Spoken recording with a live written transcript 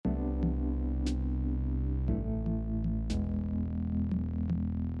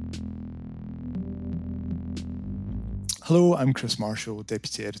Hello, I'm Chris Marshall,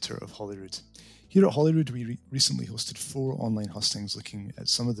 Deputy Editor of Holyrood. Here at Holyrood, we recently hosted 4 online hustings looking at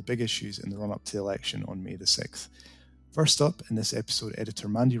some of the big issues in the run-up to the election on May the 6th. First up, in this episode, Editor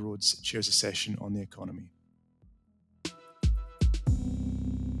Mandy Rhodes chairs a session on the economy.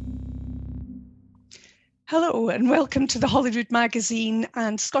 Hello and welcome to the Holyrood Magazine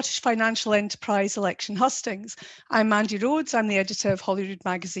and Scottish Financial Enterprise election hustings. I'm Mandy Rhodes, I'm the editor of Holyrood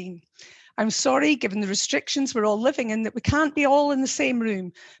Magazine. I'm sorry, given the restrictions we're all living in, that we can't be all in the same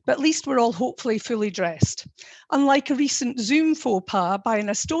room, but at least we're all hopefully fully dressed. Unlike a recent Zoom faux pas by an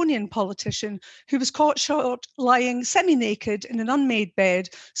Estonian politician who was caught short lying semi-naked in an unmade bed,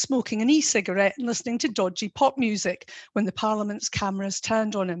 smoking an e-cigarette and listening to dodgy pop music when the Parliament's cameras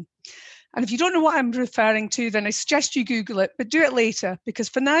turned on him. And if you don't know what I'm referring to, then I suggest you Google it, but do it later, because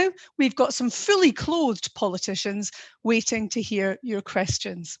for now, we've got some fully clothed politicians waiting to hear your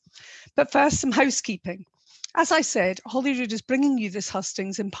questions. But first, some housekeeping. As I said, Holyrood is bringing you this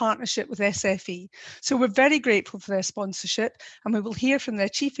hustings in partnership with SFE, so we're very grateful for their sponsorship, and we will hear from their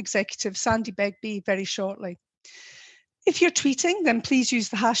Chief Executive, Sandy Begbie, very shortly. If you're tweeting, then please use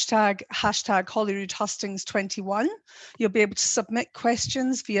the hashtag HolyroodHustings21. You'll be able to submit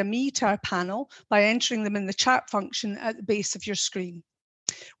questions via me to our panel by entering them in the chat function at the base of your screen.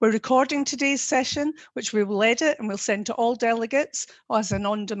 We're recording today's session, which we will edit and we'll send to all delegates as an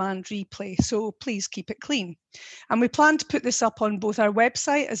on-demand replay, so please keep it clean. And we plan to put this up on both our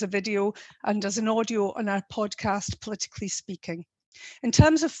website as a video and as an audio on our podcast, Politically Speaking. In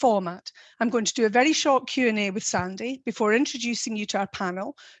terms of format, I'm going to do a very short Q&A with Sandy before introducing you to our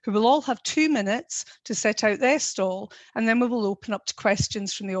panel, who will all have 2 minutes to set out their stall, and then we will open up to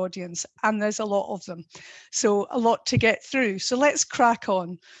questions from the audience, and there's a lot of them. So a lot to get through. So let's crack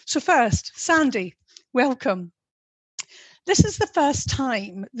on. So first, Sandy, welcome. This is the first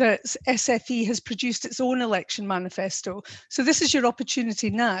time that SFE has produced its own election manifesto. So this is your opportunity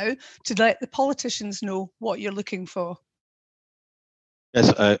now to let the politicians know what you're looking for.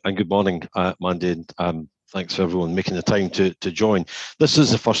 Yes, and good morning, Mandy, and thanks for everyone making the time to join. This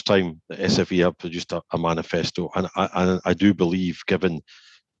is the first time that SFE have produced a manifesto, and I do believe, given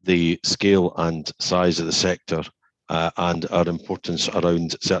the scale and size of the sector and our importance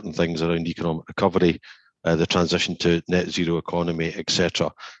around certain things around economic recovery, the transition to net zero economy, etc.,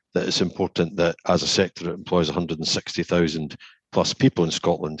 that it's important that as a sector that employs 160,000 plus people in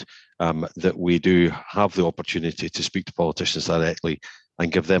Scotland, that we do have the opportunity to speak to politicians directly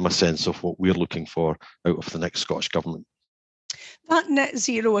and give them a sense of what we're looking for out of the next Scottish Government. That net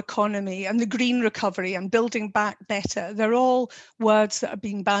zero economy and the green recovery and building back better, they're all words that are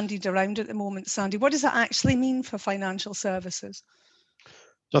being bandied around at the moment, Sandy. What does that actually mean for financial services?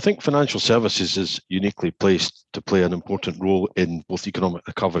 So I think financial services is uniquely placed to play an important role in both economic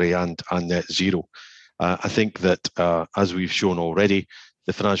recovery and net zero. I think that, as we've shown already,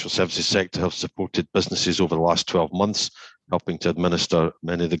 the financial services sector have supported businesses over the last 12 months, helping to administer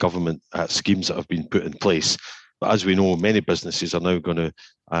many of the government schemes that have been put in place. But as we know, many businesses are now going to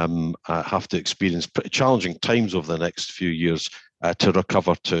have to experience pretty challenging times over the next few years to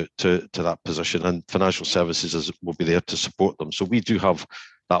recover to that position, and financial services will be there to support them. So we do have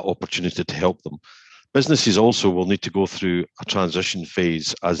that opportunity to help them. Businesses also will need to go through a transition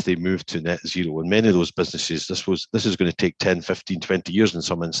phase as they move to net zero. And many of those businesses, this is going to take 10, 15, 20 years in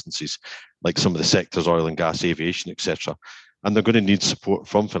some instances, like some of the sectors, oil and gas, aviation, etc. And they're going to need support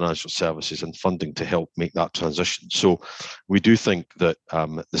from financial services and funding to help make that transition. So we do think that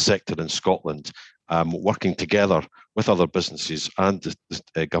the sector in Scotland, working together with other businesses and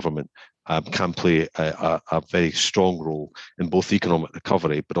the government, can play a very strong role in both economic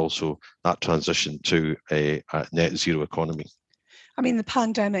recovery, but also that transition to a net zero economy. I mean, the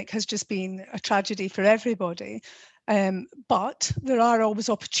pandemic has just been a tragedy for everybody, but there are always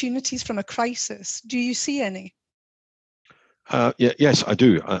opportunities from a crisis. Do you see any? Yes, I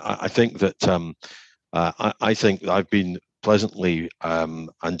do. I think that I think I've been pleasantly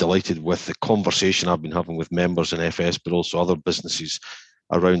and delighted with the conversation I've been having with members in FS, but also other businesses,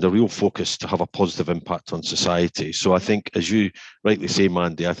 around a real focus to have a positive impact on society. So I think, as you rightly say,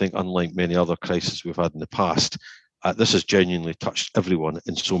 Mandy, I think unlike many other crises we've had in the past, this has genuinely touched everyone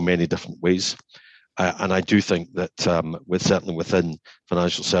in so many different ways. And I do think that certainly within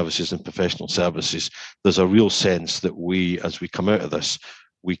financial services and professional services, there's a real sense that we, as we come out of this,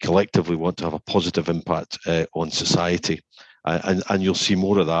 we collectively want to have a positive impact on society. And you'll see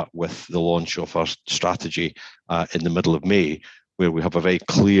more of that with the launch of our strategy in the middle of May, where we have a very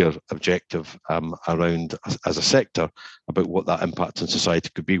clear objective around, as a sector, about what that impact on society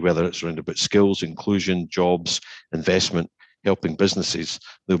could be, whether it's around about skills, inclusion, jobs, investment, helping businesses,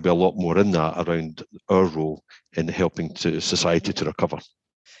 there'll be a lot more in that around our role in helping society to recover.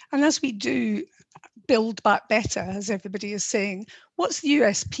 And as we do build back better, as everybody is saying, what's the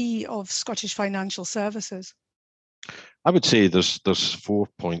USP of Scottish Financial Services? I would say there's 4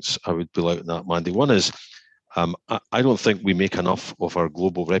 points I would pull out in that, Mandy. One is, I don't think we make enough of our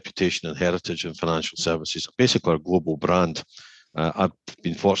global reputation and heritage in financial services, basically our global brand. I've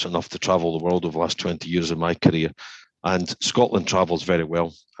been fortunate enough to travel the world over the last 20 years of my career, and Scotland travels very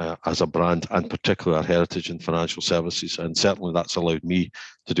well as a brand, and particularly our heritage in financial services. And certainly that's allowed me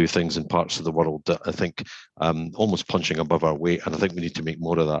to do things in parts of the world that I think almost punching above our weight, and I think we need to make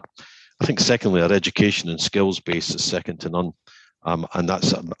more of that. I think secondly, our education and skills base is second to none. And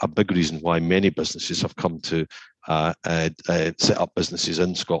that's a big reason why many businesses have come to set up businesses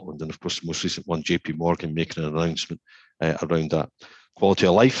in Scotland. And of course, the most recent one, JP Morgan, making an announcement around that. Quality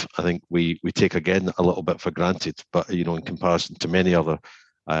of life, I think we take again a little bit for granted, but in comparison to many other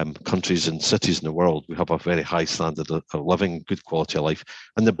countries and cities in the world, we have a very high standard of living, good quality of life.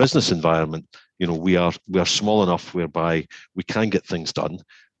 And the business environment, we are small enough whereby we can get things done.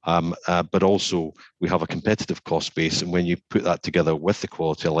 But also we have a competitive cost base, and when you put that together with the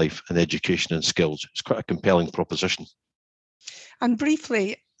quality of life and education and skills, it's quite a compelling proposition. And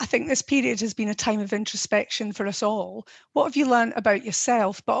briefly, I think this period has been a time of introspection for us all. What have you learned about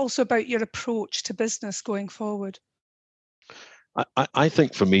yourself, but also about your approach to business going forward? I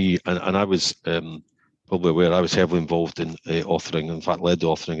think for me, and I was probably aware, I was heavily involved in authoring, in fact led the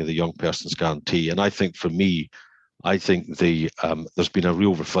authoring of the Young Persons Guarantee, and I think for me, there's been a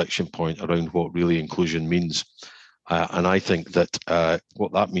real reflection point around what really inclusion means. And I think that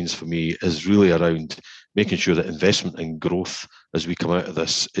what that means for me is really around making sure that investment and growth as we come out of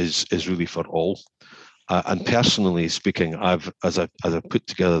this is really for all. And personally speaking, as I put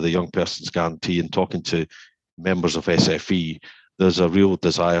together the Young Persons Guarantee and talking to members of SFE, there's a real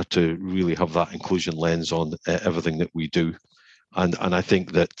desire to really have that inclusion lens on everything that we do. And I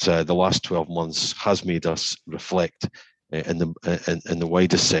think that the last 12 months has made us reflect in the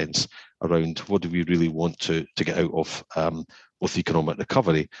widest sense around what do we really want to get out of both economic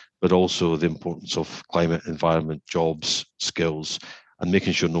recovery, but also the importance of climate, environment, jobs, skills, and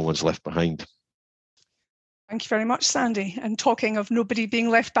making sure no one's left behind. Thank you very much, Sandy. And talking of nobody being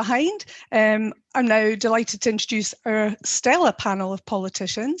left behind, I'm now delighted to introduce our stellar panel of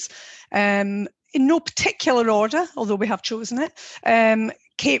politicians. In no particular order, although we have chosen it.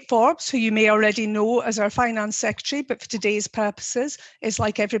 Kate Forbes, who you may already know as our Finance Secretary, but for today's purposes is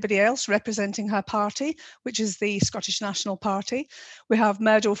like everybody else representing her party, which is the Scottish National Party. We have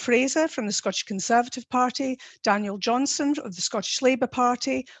Murdo Fraser from the Scottish Conservative Party, Daniel Johnson of the Scottish Labour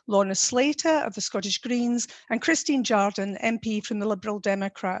Party, Lorna Slater of the Scottish Greens, and Christine Jardine, MP from the Liberal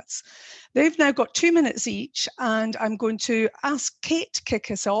Democrats. They've now got 2 minutes each, and I'm going to ask Kate to kick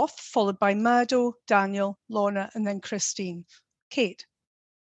us off, followed by Murdo, Daniel, Lorna, and then Christine. Kate.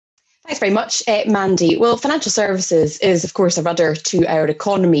 Thanks very much, Mandy. Well, financial services is, of course, a rudder to our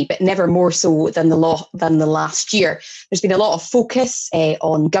economy, but never more so than the last year. There's been a lot of focus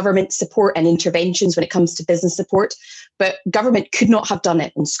on government support and interventions when it comes to business support, but government could not have done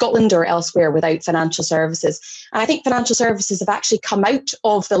it in Scotland or elsewhere without financial services. And I think financial services have actually come out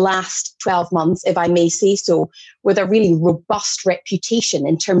of the last 12 months, if I may say so, with a really robust reputation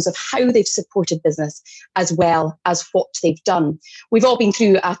in terms of how they've supported business as well as what they've done. We've all been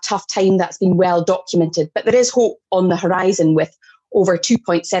through a tough time that's been well documented, but there is hope on the horizon with over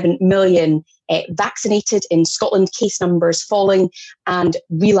 2.7 million vaccinated in Scotland, case numbers falling and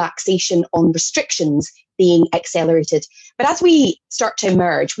relaxation on restrictions being accelerated. But as we start to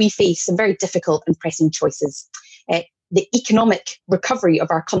emerge, we face some very difficult and pressing choices. The economic recovery of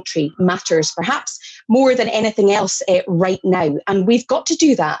our country matters perhaps more than anything else right now. And we've got to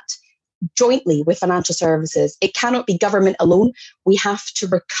do that jointly with financial services. It cannot be government alone. We have to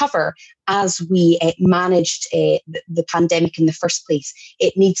recover as we managed the pandemic in the first place.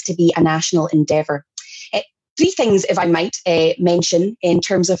 It needs to be a national endeavour. 3 things, if I might mention, in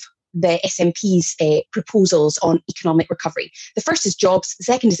terms of the SNP's proposals on economic recovery. The first is jobs, the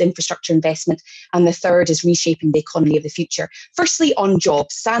second is infrastructure investment, and the third is reshaping the economy of the future. Firstly, on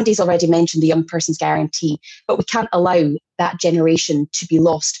jobs, Sandy's already mentioned the Young Persons Guarantee, but we can't allow that generation to be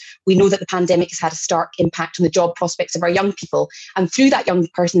lost. We know that the pandemic has had a stark impact on the job prospects of our young people, and through that Young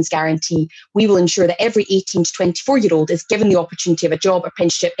Persons Guarantee, we will ensure that every 18 to 24-year-old is given the opportunity of a job,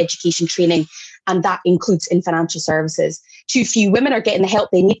 apprenticeship, education, training, and that includes in financial services. Too few women are getting the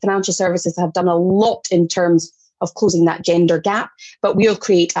help they need. Financial services have done a lot in terms of closing that gender gap. But we'll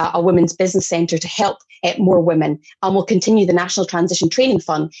create a women's business centre to help more women, and we'll continue the National Transition Training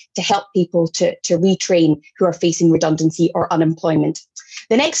Fund to help people to retrain who are facing redundancy or unemployment.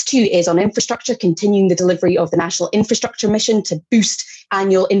 The next two is on infrastructure, continuing the delivery of the National Infrastructure Mission to boost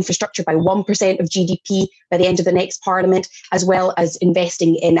annual infrastructure by 1% of GDP by the end of the next Parliament, as well as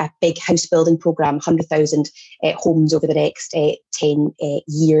investing in a big house building programme, 100,000 homes over the next 10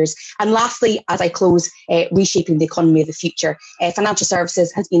 years. And lastly, as I close, reshaping the economy of the future. Financial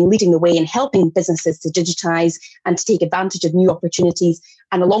services has been leading the way in helping businesses to digitise and to take advantage of new opportunities.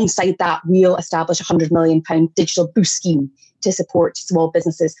 And alongside that, we'll establish a £100 million digital boost scheme to support small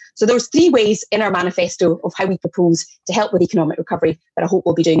businesses. So there's three ways in our manifesto of how we propose to help with economic recovery, but I hope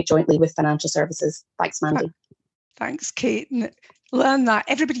we'll be doing it jointly with financial services. Thanks, Mandy. Thanks, Kate. Learn that.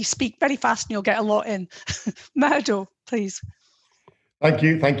 Everybody speak very fast and you'll get a lot in. Murdo, please. Thank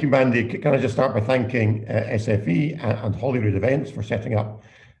you, Mandy. Can I just start by thanking SFE and Holyrood Events for setting up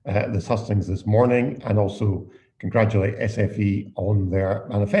this hustings this morning, and also congratulate SFE on their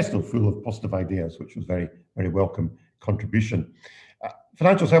manifesto full of positive ideas, which was very, very welcome contribution.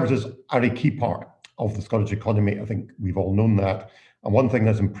 Financial services are a key part of the Scottish economy. I think we've all known that. And one thing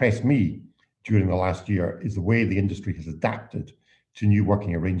that's impressed me during the last year is the way the industry has adapted to new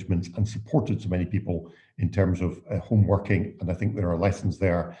working arrangements and supported so many people in terms of home working. And I think there are lessons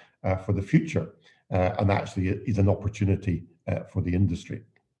there for the future. And actually is an opportunity for the industry.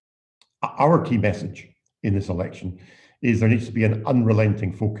 Our key message in this election is there needs to be an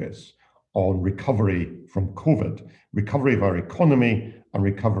unrelenting focus on recovery from COVID, recovery of our economy and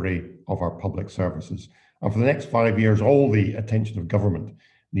recovery of our public services. And for the next 5 years, all the attention of government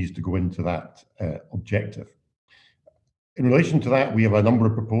needs to go into that objective. In relation to that, we have a number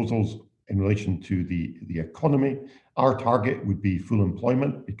of proposals in relation to the economy. Our target would be full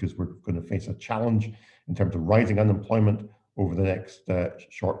employment, because we're going to face a challenge in terms of rising unemployment over the next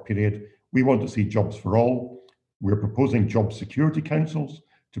short period. We want to see jobs for all. We're proposing job security councils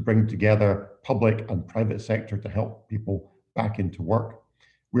to bring together public and private sector to help people back into work.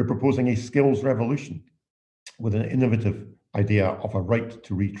 We're proposing a skills revolution with an innovative idea of a right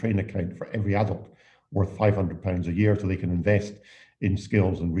to retrain account for every adult worth £500 a year so they can invest in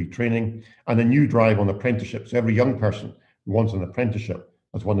skills and retraining, and a new drive on apprenticeships. So every young person who wants an apprenticeship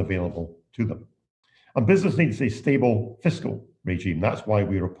has one available to them. And business needs a stable fiscal regime. That's why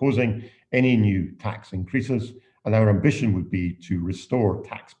we're opposing any new tax increases. And our ambition would be to restore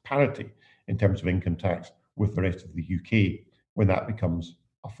tax parity in terms of income tax with the rest of the UK when that becomes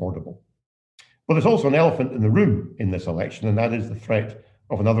affordable. But there's also an elephant in the room in this election, and that is the threat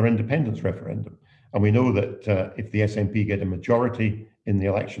of another independence referendum. And we know that if the SNP get a majority in the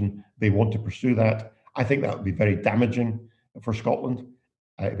election, they want to pursue that. I think that would be very damaging for Scotland.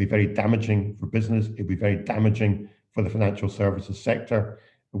 It'd be very damaging for business. It'd be very damaging for the financial services sector.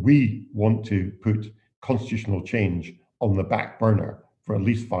 We want to put constitutional change on the back burner for at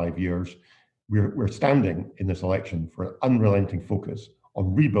least 5 years. We're standing in this election for an unrelenting focus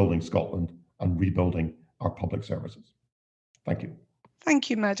on rebuilding Scotland and rebuilding our public services. Thank you. Thank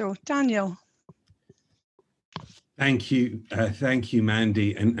you, Murdo. Daniel. Thank you,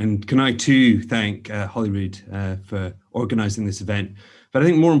 Mandy. And can I too thank Holyrood for organising this event. But I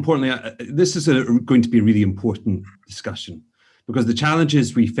think more importantly, this is going to be a really important discussion, because the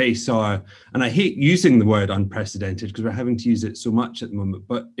challenges we face are, and I hate using the word unprecedented because we're having to use it so much at the moment,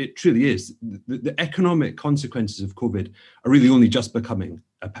 but it truly is. The economic consequences of COVID are really only just becoming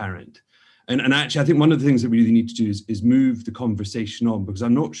apparent. And actually, I think one of the things that we really need to do is move the conversation on, because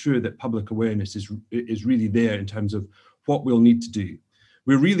I'm not sure that public awareness is really there in terms of what we'll need to do.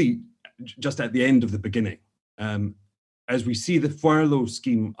 We're really just at the end of the beginning. As we see the furlough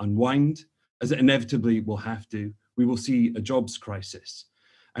scheme unwind, as it inevitably will have to, we will see a jobs crisis.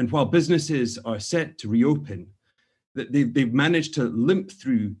 And while businesses are set to reopen, they've managed to limp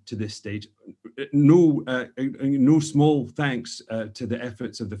through to this stage. No small thanks to the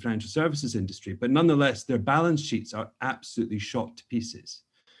efforts of the financial services industry, but nonetheless, their balance sheets are absolutely shot to pieces.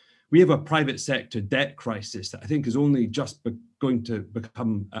 We have a private sector debt crisis that I think is only just going to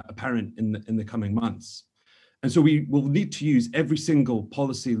become apparent in the coming months. And so we will need to use every single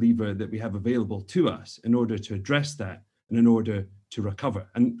policy lever that we have available to us in order to address that and in order to recover.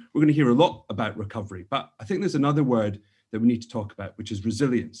 And we're going to hear a lot about recovery, but I think there's another word that we need to talk about, which is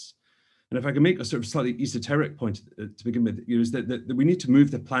resilience. And if I can make a sort of slightly esoteric point to begin with, is that we need to move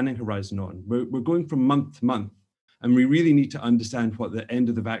the planning horizon on. We're going from month to month, and we really need to understand what the end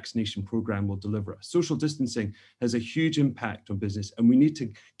of the vaccination program will deliver us. Social distancing has a huge impact on business, and we need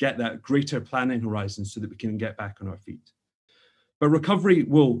to get that greater planning horizon so that we can get back on our feet. But recovery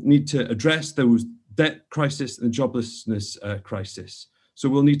will need to address those debt crisis and the joblessness crisis. So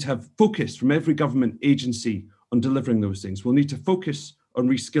we'll need to have focus from every government agency on delivering those things. We'll need to focus on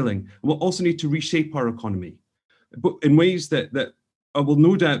reskilling. And we'll also need to reshape our economy, but in ways that will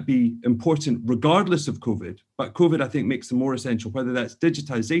no doubt be important regardless of COVID. But COVID, I think, makes them more essential, whether that's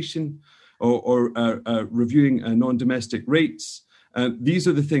digitization or reviewing non-domestic rates. These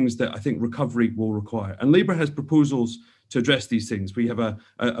are the things that I think recovery will require. And Labour has proposals to address these things. We have a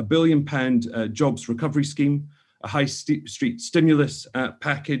 £1 billion jobs recovery scheme, a high street stimulus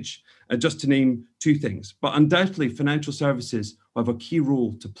package, just to name two things. But undoubtedly, financial services will have a key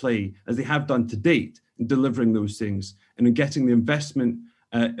role to play, as they have done to date, in delivering those things and in getting the investment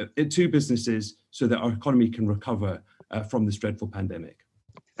into businesses so that our economy can recover from this dreadful pandemic.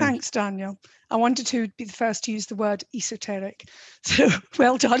 Thanks, Daniel. I wanted to be the first to use the word esoteric. So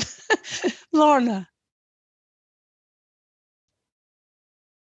well done. Lorna.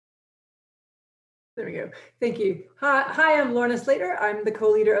 There we go. Thank you. Hi, I'm Lorna Slater. I'm the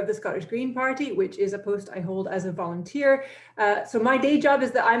co-leader of the Scottish Green Party, which is a post I hold as a volunteer. So my day job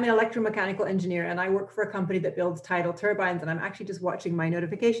is that I'm an electromechanical engineer, and I work for a company that builds tidal turbines. And I'm actually just watching my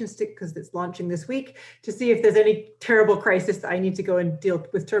notification stick because it's launching this week to see if there's any terrible crisis that I need to go and deal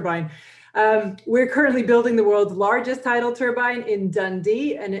with turbine. We're currently building the world's largest tidal turbine in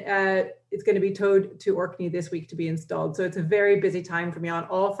Dundee, and it's going to be towed to Orkney this week to be installed. So it's a very busy time for me on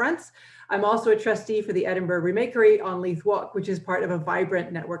all fronts. I'm also a trustee for the Edinburgh Remakery on Leith Walk, which is part of a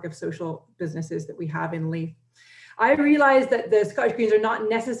vibrant network of social businesses that we have in Leith. I realise that the Scottish Greens are not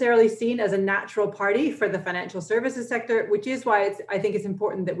necessarily seen as a natural party for the financial services sector, which is why I think it's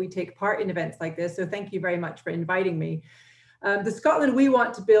important that we take part in events like this. So thank you very much for inviting me. The Scotland we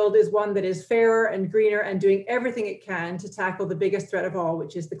want to build is one that is fairer and greener and doing everything it can to tackle the biggest threat of all,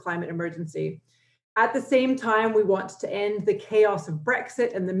 which is the climate emergency. At the same time, we want to end the chaos of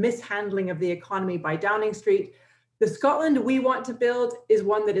Brexit and the mishandling of the economy by Downing Street. The Scotland we want to build is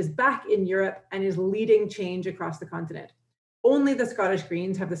one that is back in Europe and is leading change across the continent. Only the Scottish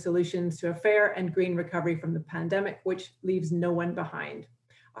Greens have the solutions to a fair and green recovery from the pandemic, which leaves no one behind.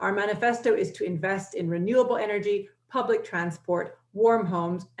 Our manifesto is to invest in renewable energy, public transport, warm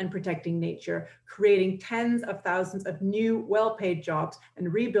homes, and protecting nature, creating tens of thousands of new, well-paid jobs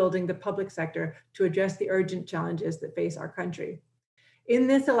and rebuilding the public sector to address the urgent challenges that face our country. In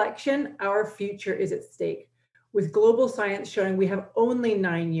this election, our future is at stake, with global science showing we have only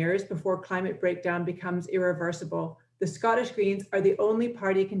 9 years before climate breakdown becomes irreversible. The Scottish Greens are the only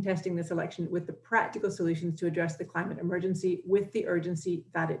party contesting this election with the practical solutions to address the climate emergency with the urgency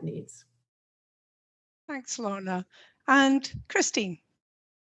that it needs. Thanks, Lorna. And Christine.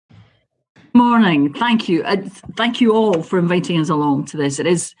 Morning. Thank you. Thank you all for inviting us along to this. It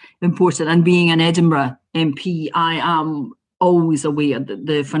is important. And being an Edinburgh MP, I am always aware that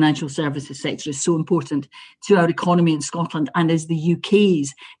the financial services sector is so important to our economy in Scotland and is the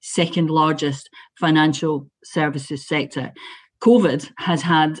UK's second largest financial services sector. COVID has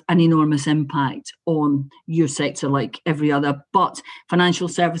had an enormous impact on your sector like every other, but financial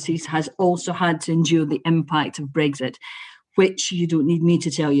services has also had to endure the impact of Brexit, which you don't need me to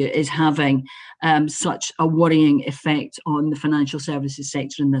tell you is having such a worrying effect on the financial services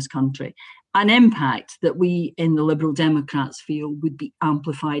sector in this country. An impact that we in the Liberal Democrats feel would be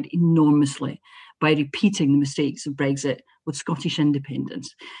amplified enormously by repeating the mistakes of Brexit with Scottish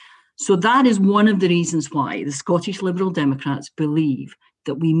independence. So that is one of the reasons why the Scottish Liberal Democrats believe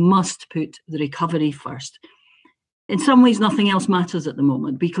that we must put the recovery first. In some ways, nothing else matters at the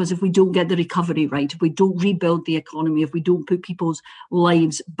moment, because if we don't get the recovery right, if we don't rebuild the economy, if we don't put people's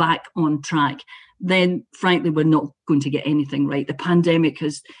lives back on track, then frankly, we're not going to get anything right. The pandemic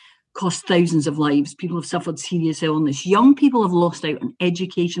has cost thousands of lives. People have suffered serious illness. Young people have lost out on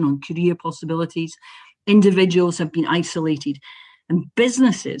education, on career possibilities. Individuals have been isolated. And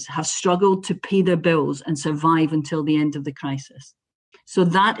businesses have struggled to pay their bills and survive until the end of the crisis. So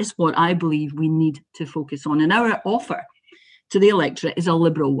that is what I believe we need to focus on. And our offer to the electorate is a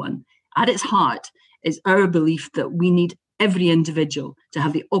liberal one. At its heart is our belief that we need every individual to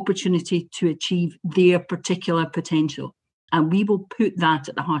have the opportunity to achieve their particular potential. And we will put that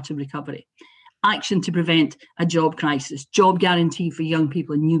at the heart of recovery. Action to prevent a job crisis, job guarantee for young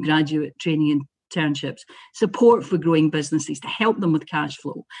people and new graduate training and internships, support for growing businesses to help them with cash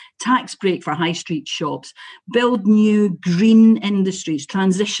flow, tax break for high street shops, build new green industries,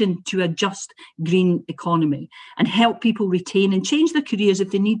 transition to a just green economy, and help people retain and change their careers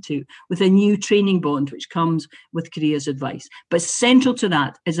if they need to with a new training bond which comes with careers advice. But central to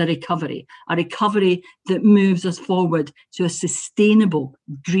that is a recovery that moves us forward to a sustainable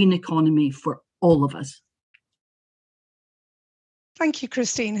green economy for all of us. Thank you,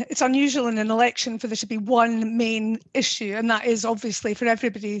 Christine. It's unusual in an election for there to be one main issue, and that is obviously for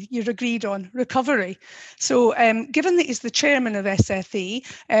everybody you're agreed on, recovery. So given that he's the chairman of SFE,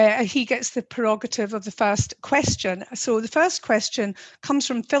 he gets the prerogative of the first question. So the first question comes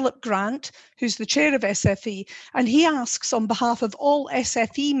from Philip Grant, who's the chair of SFE, and he asks on behalf of all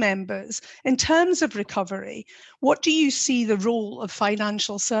SFE members, in terms of recovery, what do you see the role of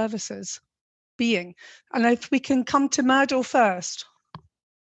financial services being? And if we can come to Mado first.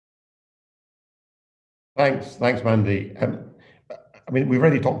 Thanks, Mandy. We've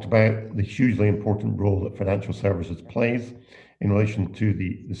already talked about the hugely important role that financial services plays in relation to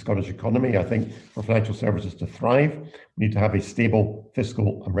the Scottish economy. I think for financial services to thrive, we need to have a stable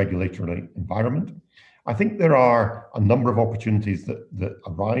fiscal and regulatory environment. I think there are a number of opportunities that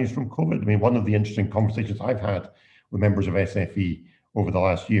arise from COVID. One of the interesting conversations I've had with members of SFE over the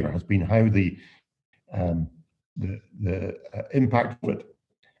last year has been how the impact of it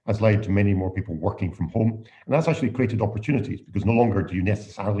has led to many more people working from home. And that's actually created opportunities, because no longer do you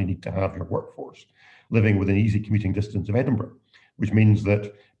necessarily need to have your workforce living within easy commuting distance of Edinburgh, which means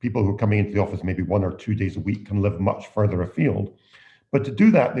that people who are coming into the office maybe 1 or 2 days a week can live much further afield. But to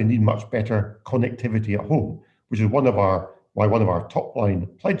do that, they need much better connectivity at home, which is one of our top line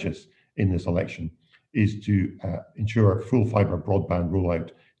pledges in this election is to ensure full fibre broadband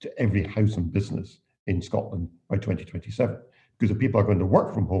rollout to every house and business in Scotland by 2027. Because if people are going to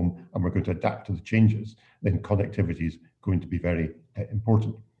work from home and we're going to adapt to the changes, then connectivity is going to be very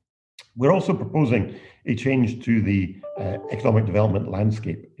important. We're also proposing a change to the economic development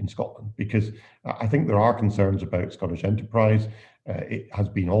landscape in Scotland, because I think there are concerns about Scottish enterprise. It has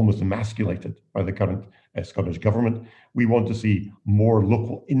been almost emasculated by the current Scottish government. We want to see more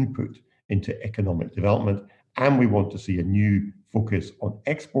local input into economic development, and we want to see a new focus on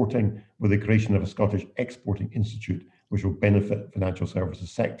exporting with the creation of a Scottish Exporting Institute, which will benefit the financial services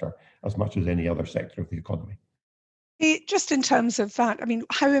sector as much as any other sector of the economy. Just in terms of that,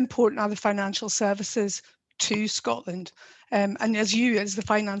 how important are the financial services to Scotland? And as the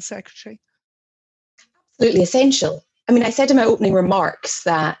Finance Secretary? Absolutely essential. I said in my opening remarks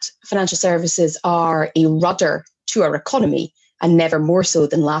that financial services are a rudder to our economy, and never more so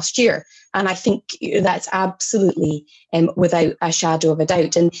than last year. And I think that's absolutely without a shadow of a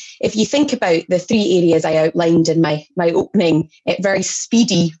doubt. And if you think about the 3 areas I outlined in my opening, very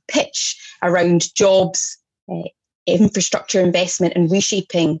speedy pitch around jobs, infrastructure investment and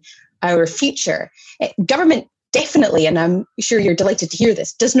reshaping our future, government definitely, and I'm sure you're delighted to hear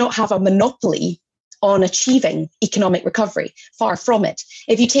this, does not have a monopoly on achieving economic recovery. Far from it.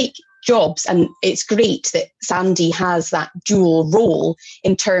 If you take jobs, and it's great that Sandy has that dual role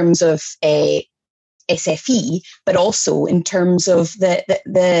in terms of SFE, but also in terms of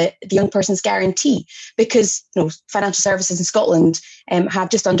the young person's guarantee, because financial services in Scotland have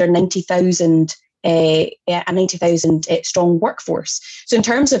just under 90,000 a 90,000 strong workforce. So in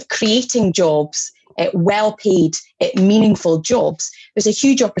terms of creating jobs, well-paid, meaningful jobs, there's a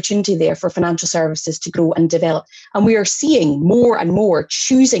huge opportunity there for financial services to grow and develop. And we are seeing more and more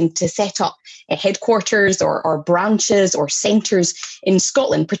choosing to set up headquarters or branches or centres in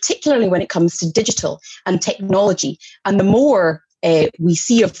Scotland, particularly when it comes to digital and technology. And the more we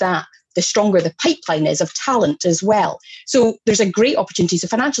see of that, the stronger the pipeline is of talent as well. So there's a great opportunity. So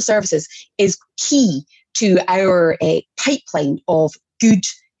financial services is key to our pipeline of good,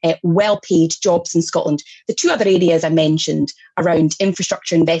 well-paid jobs in Scotland. The 2 other areas I mentioned around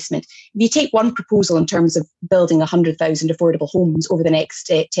infrastructure investment, if you take one proposal in terms of building 100,000 affordable homes over the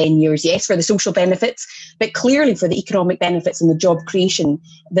next 10 years, yes, for the social benefits, but clearly for the economic benefits and the job creation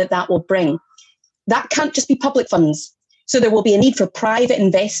that will bring, that can't just be public funds. So there will be a need for private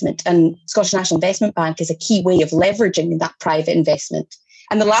investment, and Scottish National Investment Bank is a key way of leveraging that private investment.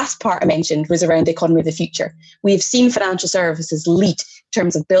 And the last part I mentioned was around the economy of the future. We have seen financial services lead in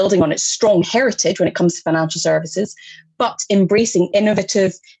terms of building on its strong heritage when it comes to financial services, but embracing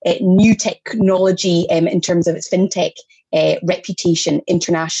innovative new technology in terms of its fintech reputation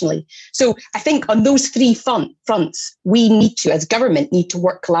internationally. So I think on those 3 fronts, we need to, as government, need to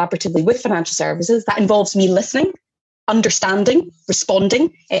work collaboratively with financial services. That involves me listening, understanding,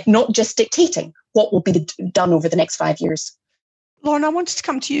 responding, not just dictating what will be done over the next 5 years. Lorna, I wanted to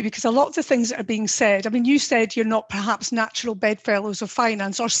come to you because a lot of the things that are being said, you said you're not perhaps natural bedfellows of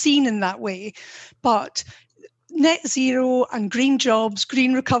finance or seen in that way, but net zero and green jobs,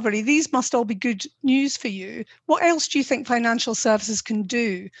 green recovery, these must all be good news for you. What else do you think financial services can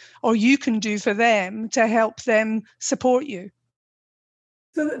do, or you can do for them to help them support you?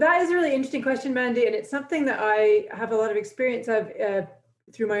 So that is a really interesting question, Mandy, and it's something that I have a lot of experience of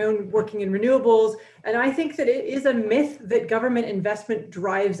through my own working in renewables. And I think that it is a myth that government investment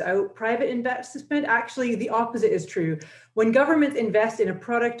drives out private investment. Actually, the opposite is true. When governments invest in a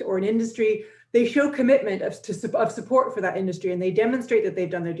product or an industry, they show commitment of support for that industry, and they demonstrate that they've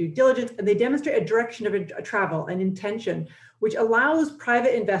done their due diligence, and they demonstrate a direction of a travel, an intention, which allows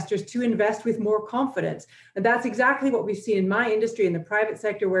private investors to invest with more confidence. And that's exactly what we've seen in my industry, in the private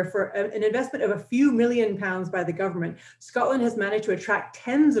sector, where for an investment of a few £1 million by the government, Scotland has managed to attract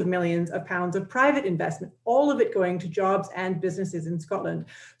tens of millions of pounds of private investment, all of it going to jobs and businesses in Scotland.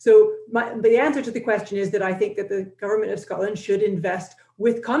 So the answer to the question is that I think that the government of Scotland should invest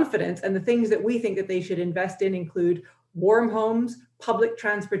with confidence, and the things that we think that they should invest in include warm homes, public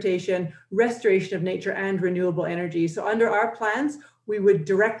transportation, restoration of nature, and renewable energy. So under our plans, we would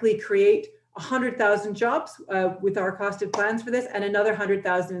directly create 100,000 jobs with our costed plans for this, and another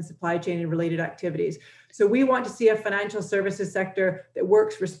 100,000 in supply chain and related activities. So we want to see a financial services sector that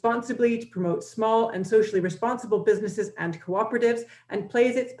works responsibly to promote small and socially responsible businesses and cooperatives, and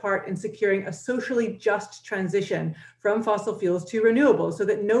plays its part in securing a socially just transition from fossil fuels to renewables, so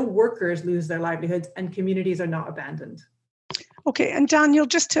that no workers lose their livelihoods and communities are not abandoned. Okay, and Daniel,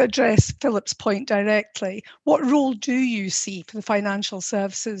 just to address Philip's point directly, what role do you see for the financial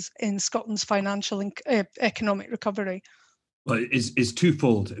services in Scotland's financial and economic recovery? Well, it's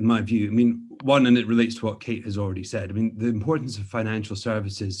twofold in my view. I mean, one, and it relates to what Kate has already said. I mean, the importance of financial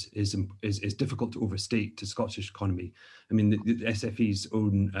services is difficult to overstate to Scottish economy. I mean, the SFE's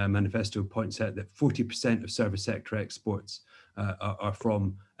own manifesto points out that 40% of service sector exports are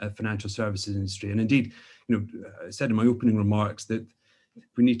from financial services industry. And indeed, I said in my opening remarks that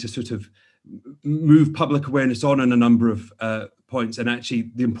we need to sort of move public awareness on a number of points, and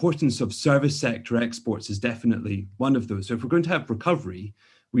actually the importance of service sector exports is definitely one of those. So if we're going to have recovery,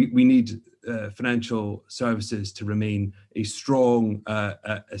 we need financial services to remain a strong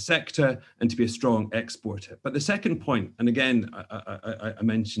sector and to be a strong exporter. But the second point, and again, I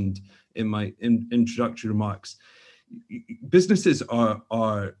mentioned in my introductory remarks, businesses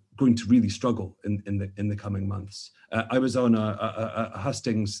are going to really struggle in the coming months. I was on a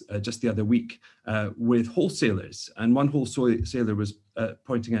hustings just the other week with wholesalers, and one wholesaler was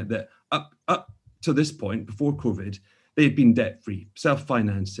pointing out that up to this point, before COVID, they had been debt-free,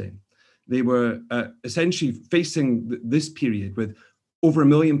 self-financing. They were essentially facing this period with over £1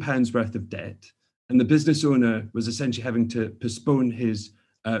 million worth of debt, and the business owner was essentially having to postpone his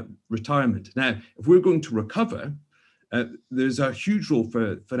retirement. Now, if we're going to recover, there's a huge role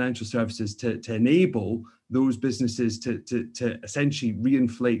for financial services to enable those businesses to essentially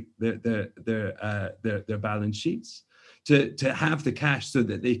reinflate their balance sheets, to have the cash so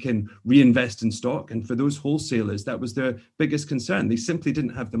that they can reinvest in stock. And for those wholesalers, that was their biggest concern. They simply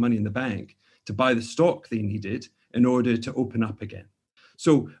didn't have the money in the bank to buy the stock they needed in order to open up again.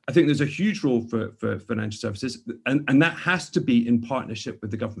 So I think there's a huge role for financial services, and that has to be in partnership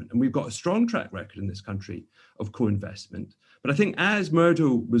with the government. And we've got a strong track record in this country of co-investment. But I think, as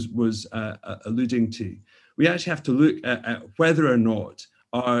Murdo was alluding to, we actually have to look at whether or not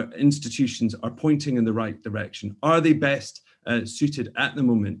our institutions are pointing in the right direction. Are they best suited at the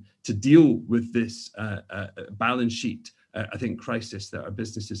moment to deal with this balance sheet, I think, crisis that our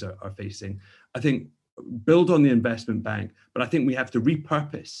businesses are facing? I think build on the investment bank, but I think we have to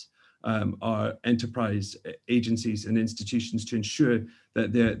repurpose our enterprise agencies and institutions to ensure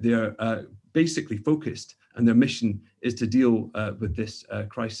that they're basically focused, and their mission is to deal with this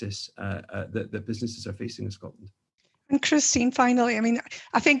crisis that businesses are facing in Scotland. And Christine, finally, I mean,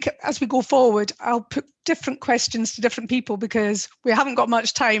 I think as we go forward, I'll put different questions to different people because we haven't got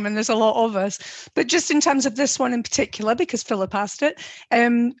much time and there's a lot of us. But just in terms of this one in particular, because Philip asked it,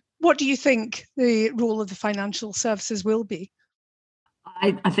 what do you think the role of the financial services will be?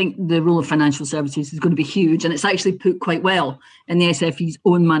 I think the role of financial services is going to be huge, and it's actually put quite well in the SFE's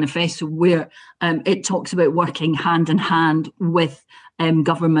own manifesto, where it talks about working hand in hand with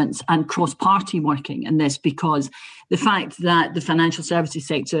governments and cross-party working in this, because the fact that the financial services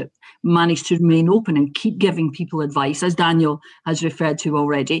sector managed to remain open and keep giving people advice, as Daniel has referred to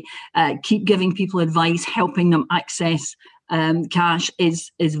already, keep giving people advice, helping them access cash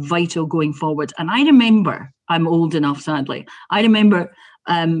is vital going forward. And I remember, I'm old enough, sadly, I remember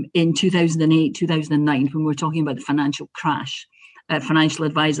in 2008, 2009, when we were talking about the financial crash, financial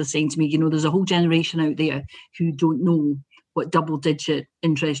advisors saying to me, there's a whole generation out there who don't know what double-digit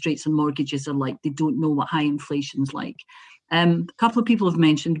interest rates on mortgages are like. They don't know what high inflation's like. A couple of people have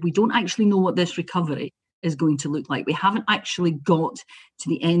mentioned we don't actually know what this recovery is going to look like. We haven't actually got to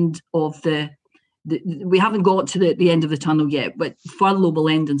the end of the end of the tunnel yet, but furlough will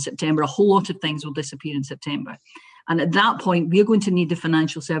end in September. A whole lot of things will disappear in September. And at that point, we're going to need the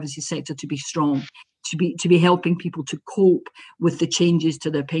financial services sector to be strong, to be helping people to cope with the changes to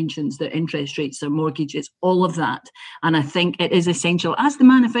their pensions, their interest rates, their mortgages, all of that. And I think it is essential, as the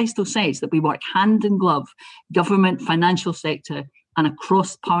manifesto says, that we work hand in glove, government, financial sector, and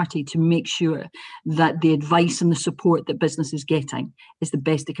across party to make sure that the advice and the support that business is getting is the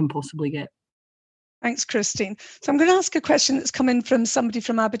best it can possibly get. Thanks, Christine. So I'm going to ask a question that's come in from somebody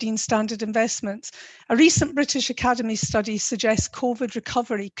from Aberdeen Standard Investments. A recent British Academy study suggests COVID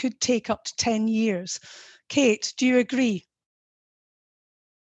recovery could take up to 10 years. Kate, do you agree?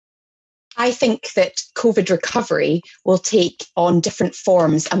 I think that COVID recovery will take on different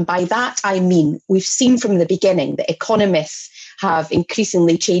forms. And by that, I mean, we've seen from the beginning that economists have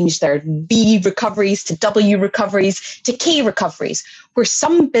increasingly changed their V recoveries to W recoveries to K recoveries, where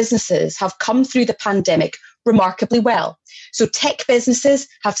some businesses have come through the pandemic remarkably well. So tech businesses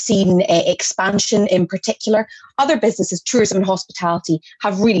have seen expansion in particular. Other businesses, tourism and hospitality,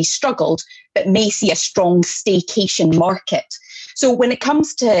 have really struggled, but may see a strong staycation market. So when it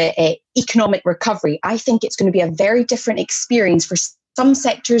comes to economic recovery, I think it's going to be a very different experience for some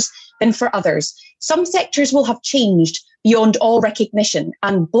sectors than for others. Some sectors will have changed beyond all recognition.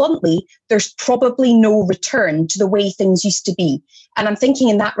 And bluntly, there's probably no return to the way things used to be. And I'm thinking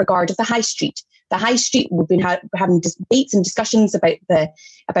in that regard of the high street. The high street, we've been having debates and discussions about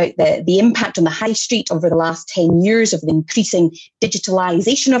the impact on the high street over the last 10 years of the increasing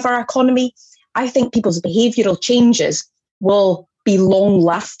digitalisation of our economy. I think people's behavioural changes will be long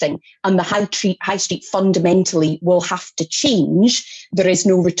lasting, and the high street fundamentally will have to change. There is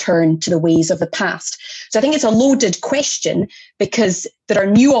no return to the ways of the past. So I think it's a loaded question, because there are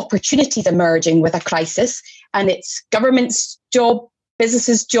new opportunities emerging with a crisis, and it's government's job,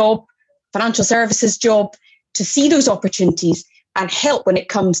 businesses' job, financial services' job to see those opportunities and help when it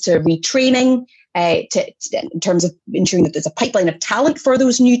comes to retraining, in terms of ensuring that there's a pipeline of talent for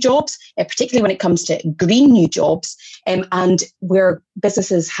those new jobs, particularly when it comes to green new jobs, and where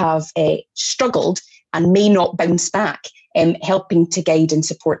businesses have struggled and may not bounce back, helping to guide and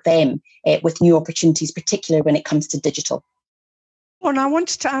support them with new opportunities, particularly when it comes to digital. Well, and I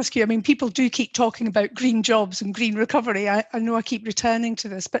wanted to ask you, I mean, people do keep talking about green jobs and green recovery. I know I keep returning to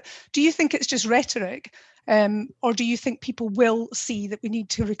this, but do you think it's just rhetoric, or do you think people will see that we need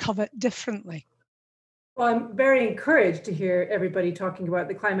to recover differently? Well, I'm very encouraged to hear everybody talking about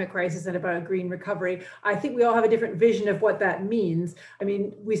the climate crisis and about a green recovery. I think we all have a different vision of what that means. I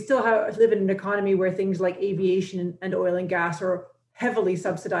mean, we still live in an economy where things like aviation and oil and gas are heavily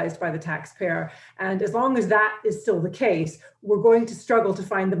subsidized by the taxpayer. And as long as that is still the case, we're going to struggle to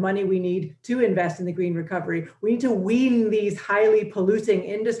find the money we need to invest in the green recovery. We need to wean these highly polluting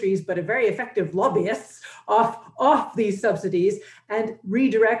industries, but very effective lobbyists, off these subsidies and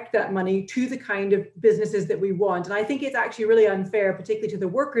redirect that money to the kind of businesses that we want. And I think it's actually really unfair, particularly to the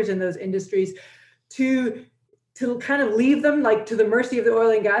workers in those industries, to kind of leave them like to the mercy of the oil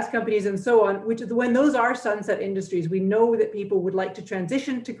and gas companies and so on, which is when those are sunset industries. We know that people would like to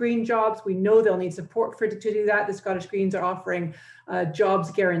transition to green jobs. We know they'll need support to do that. The Scottish Greens are offering a jobs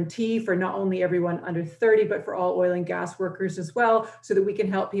guarantee for not only everyone under 30, but for all oil and gas workers as well, so that we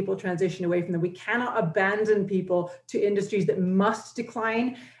can help people transition away from them. We cannot abandon people to industries that must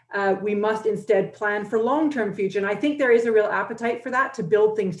decline. We must instead plan for long-term future. And I think there is a real appetite for that, to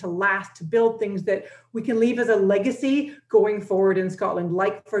build things to last, to build things that we can leave as a legacy going forward in Scotland,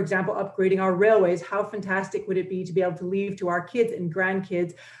 like, for example, upgrading our railways. How fantastic would it be to be able to leave to our kids and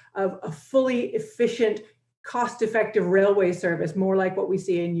grandkids a fully efficient, cost-effective railway service, more like what we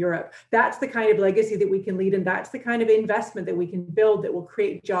see in Europe? That's the kind of legacy that we can lead, and that's the kind of investment that we can build that will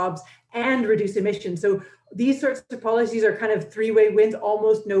create jobs and reduce emissions. So these sorts of policies are kind of three-way wins,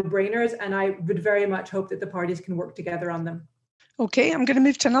 almost no-brainers, and I would very much hope that the parties can work together on them. Okay, I'm going to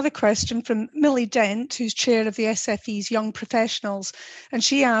move to another question from Millie Dent, who's chair of the SFE's Young Professionals. And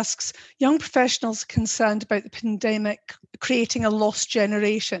she asks, young professionals are concerned about the pandemic creating a lost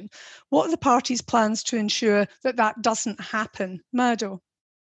generation. What are the party's plans to ensure that that doesn't happen? Murdo.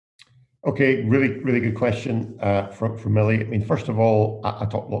 Okay, really good question from Millie. I mean, first of all, I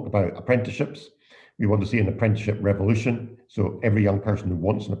talked a lot about apprenticeships. We want to see an apprenticeship revolution, so every young person who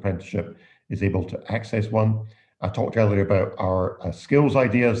wants an apprenticeship is able to access one. I talked earlier about our skills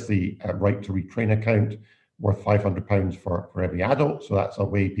ideas, the right to retrain account worth £500 for every adult. So that's a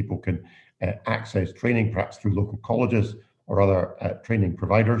way people can access training, perhaps through local colleges or other training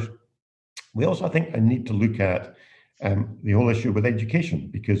providers. We also, I think, need to look at the whole issue with education,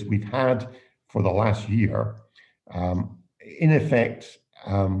 because we've had for the last year, in effect,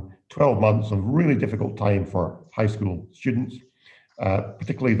 12 months of really difficult time for high school students,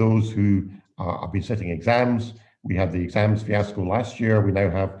 particularly those who have been sitting exams. We had the exams fiasco last year. We now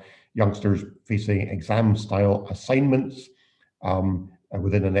have youngsters facing exam-style assignments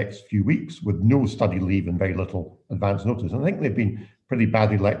within the next few weeks with no study leave and very little advance notice. And I think they've been pretty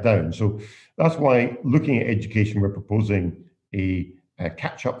badly let down. So that's why, looking at education, we're proposing a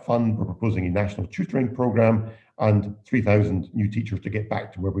catch-up fund. We're proposing a national tutoring program and 3,000 new teachers to get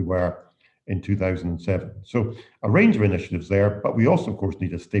back to where we were in 2007. So a range of initiatives there, but we also, of course,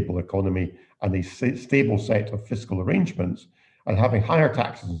 need a stable economy and a stable set of fiscal arrangements. And having higher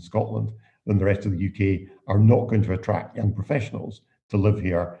taxes in Scotland than the rest of the UK are not going to attract young professionals to live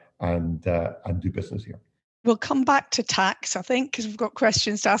here and do business here. We'll come back to tax, I think, because we've got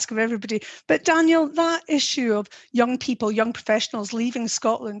questions to ask of everybody. But Daniel, that issue of young people, young professionals leaving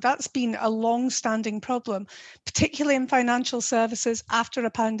Scotland, that's been a long-standing problem, particularly in financial services after a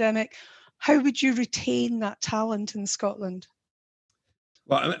pandemic. How would you retain that talent in Scotland?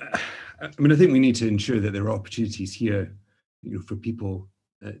 Well, I think we need to ensure that there are opportunities here, for people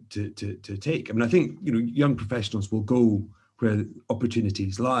to take. I think, young professionals will go where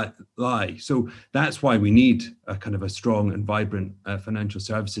opportunities lie. So that's why we need a kind of a strong and vibrant financial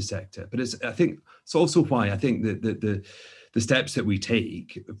services sector. But I think it's also why I think that the steps that we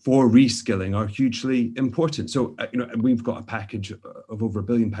take for reskilling are hugely important. So, we've got a package of over £1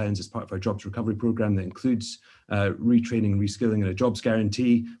 billion as part of our jobs recovery programme that includes retraining and reskilling and a jobs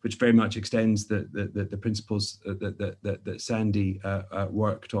guarantee, which very much extends the principles that Sandy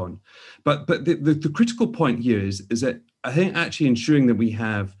worked on. But the critical point here is that I think actually ensuring that we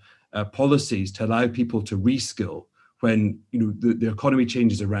have policies to allow people to reskill when the economy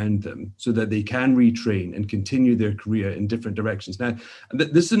changes around them, so that they can retrain and continue their career in different directions. Now,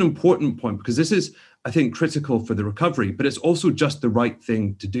 this is an important point because this is, I think, critical for the recovery, but it's also just the right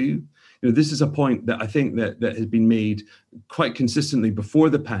thing to do. This is a point that I think that has been made quite consistently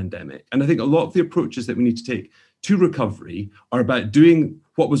before the pandemic. And I think a lot of the approaches that we need to take to recovery are about doing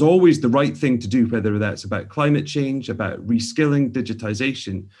what was always the right thing to do, whether that's about climate change, about reskilling,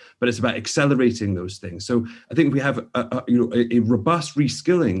 digitization, but it's about accelerating those things. So I think if we have a robust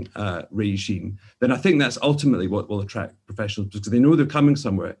reskilling regime, then I think that's ultimately what will attract professionals, because they know they're coming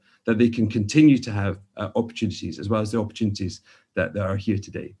somewhere that they can continue to have opportunities, as well as the opportunities that are here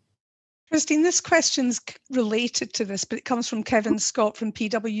today. Christine, this question's related to this, but it comes from Kevin Scott from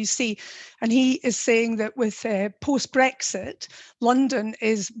PwC, and he is saying that with post-Brexit, London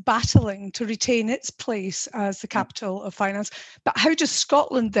is battling to retain its place as the capital of finance. But how does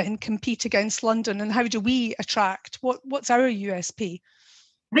Scotland then compete against London, and how do we attract? What's our USP?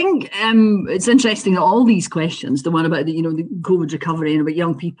 I think it's interesting that all these questions, the one about the COVID recovery and about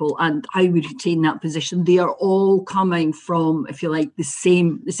young people and how we retain that position, they are all coming from, if you like, the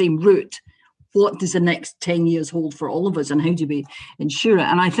same route. What does the next 10 years hold for all of us, and how do we ensure it?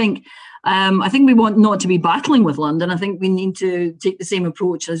 And I think we want not to be battling with London. I think we need to take the same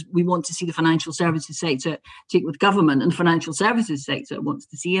approach as we want to see the financial services sector take with government, and the financial services sector wants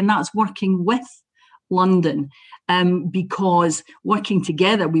to see, and that's working with London, because working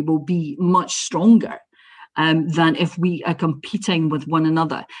together we will be much stronger than if we are competing with one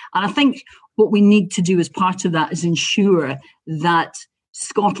another. And I think what we need to do as part of that is ensure that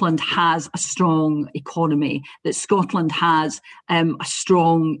Scotland has a strong economy, that Scotland has a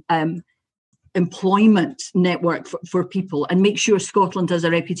strong employment network for people, and make sure Scotland has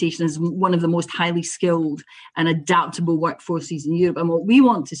a reputation as one of the most highly skilled and adaptable workforces in Europe. And what we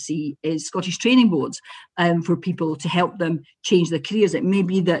want to see is Scottish training boards for people to help them change their careers. It may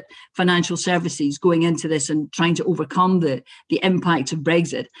be that financial services going into this and trying to overcome the impact of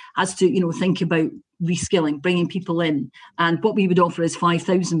Brexit has to think about reskilling, bringing people in. And what we would offer is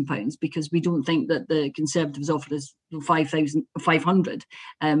 £5,000, because we don't think that the Conservatives offered us 500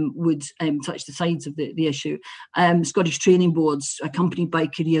 would touch the sides of the issue. Scottish training boards accompanied by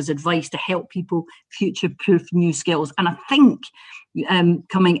careers advice to help people future-proof new skills. And I think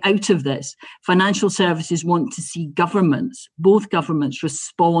coming out of this, financial services want to see both governments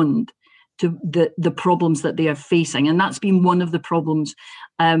respond to the problems that they are facing. And that's been one of the problems,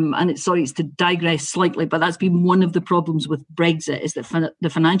 and it's to digress slightly, but that's been one of the problems with Brexit, is that the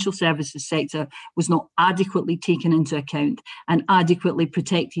financial services sector was not adequately taken into account and adequately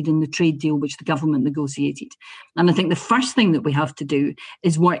protected in the trade deal which the government negotiated. And I think the first thing that we have to do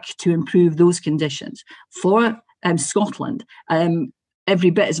is work to improve those conditions for Scotland,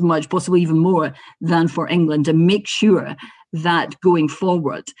 every bit as much, possibly even more, than for England, and make sure that going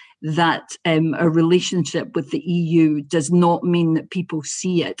forward, that a relationship with the EU does not mean that people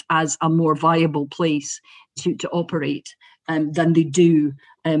see it as a more viable place to operate than they do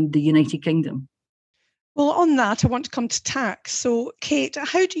the United Kingdom. Well, on that, I want to come to tax. So, Kate,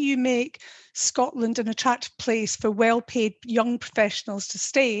 how do you make Scotland an attractive place for well-paid young professionals to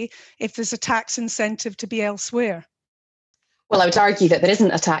stay if there's a tax incentive to be elsewhere? Well, I would argue that there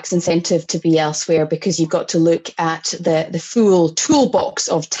isn't a tax incentive to be elsewhere because you've got to look at the full toolbox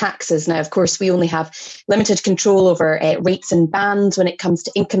of taxes. Now, of course, we only have limited control over rates and bands when it comes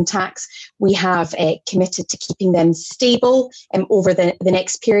to income tax. We have committed to keeping them stable over the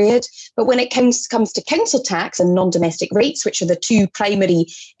next period. But when it comes to council tax and non-domestic rates, which are the two primary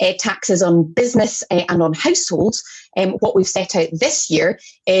taxes on business and on households, what we've set out this year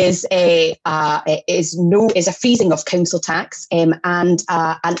is a freezing of council tax and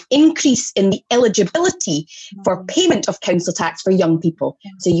an increase in the eligibility for payment of council tax for young people.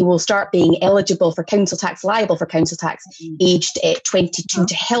 So you will start being eligible for council tax, liable for council tax, aged 22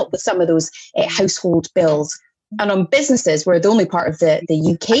 to help with some of those household bills. And on businesses, we're the only part of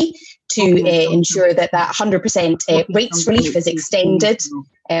the UK to ensure that 100% rates relief is extended.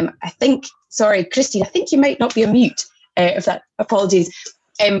 Sorry, Christine, I think you might not be on mute. Apologies.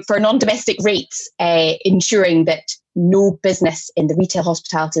 For non-domestic rates, ensuring that no business in the retail,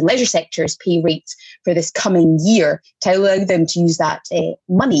 hospitality and leisure sectors pay rates for this coming year to allow them to use that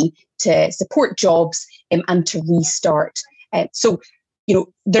money to support jobs and to restart.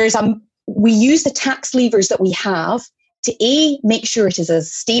 We use the tax levers that we have to make sure it is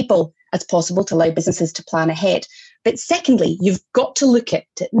as stable as possible to allow businesses to plan ahead. But secondly, you've got to look at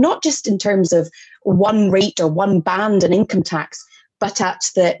it not just in terms of one rate or one band in income tax, but at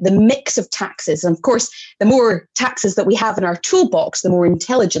the mix of taxes. And of course, the more taxes that we have in our toolbox, the more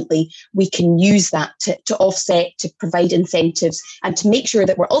intelligently we can use that to offset, to provide incentives, and to make sure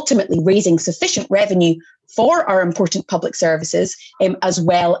that we're ultimately raising sufficient revenue for our important public services, as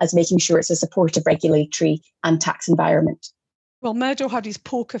well as making sure it's a supportive regulatory and tax environment. Well, Murdo had his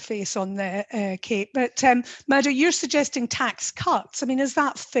poker face on there, Kate. But Murdo, you're suggesting tax cuts. I mean, is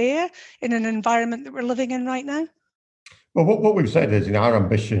that fair in an environment that we're living in right now? Well, what we've said is, our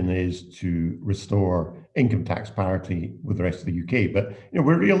ambition is to restore income tax parity with the rest of the UK. But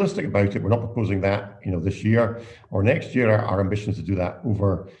we're realistic about it. We're not proposing that this year or next year. Our ambition is to do that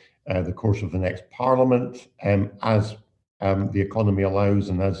over the course of the next Parliament, as the economy allows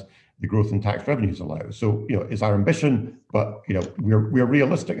and as the growth in tax revenues allow. So, it's our ambition, but we're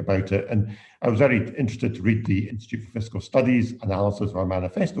realistic about it. And I was very interested to read the Institute for Fiscal Studies analysis of our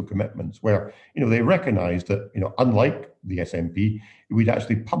manifesto commitments, where they recognised that unlike the SNP, we'd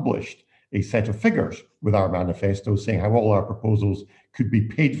actually published a set of figures with our manifesto saying how all our proposals could be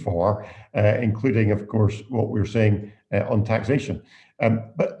paid for, including, of course, what we're saying on taxation.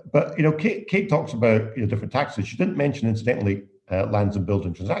 But Kate talks about different taxes. She didn't mention, incidentally, lands and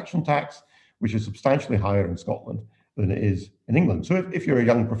building transaction tax, which is substantially higher in Scotland than it is in England. So if you're a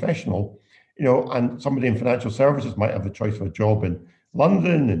young professional, and somebody in financial services might have the choice of a job in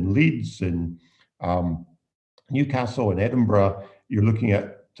London, in Leeds, in Newcastle, in Edinburgh, you're looking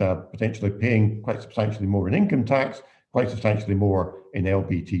at potentially paying quite substantially more in income tax, quite substantially more in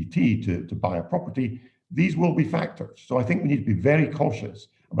LBTT to buy a property. These will be factors. So I think we need to be very cautious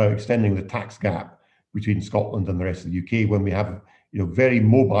about extending the tax gap between Scotland and the rest of the UK when we have very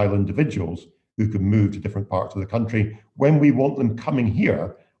mobile individuals who can move to different parts of the country when we want them coming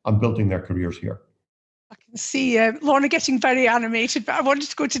here and building their careers here. I can see Lorna getting very animated, but I wanted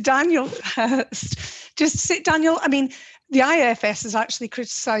to go to Daniel first. Daniel, I mean, the IFS has actually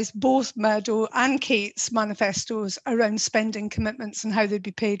criticised both Murdo and Kate's manifestos around spending commitments and how they'd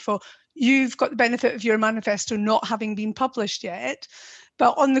be paid for. You've got the benefit of your manifesto not having been published yet.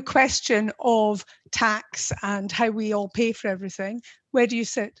 But on the question of tax and how we all pay for everything, where do you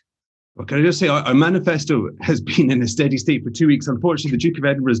sit? Well, can I just say our manifesto has been in a steady state for 2 weeks. Unfortunately, the Duke of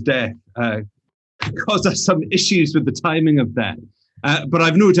Edinburgh's death caused us some issues with the timing of that. But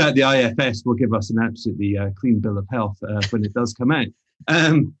I've no doubt the IFS will give us an absolutely clean bill of health when it does come out.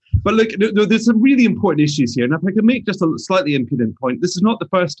 But look, there's some really important issues here. And if I can make just a slightly impudent point, this is not the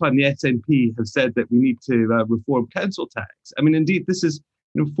first time the SNP have said that we need to reform council tax. I mean, indeed, this is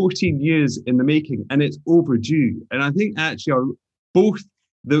 14 years in the making, and it's overdue. And I think actually both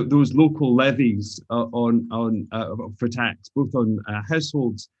those local levies for tax, both on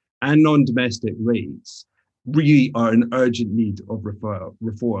households and non-domestic rates, really are an urgent need of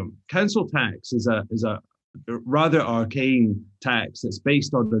reform. Council tax is a rather arcane tax that's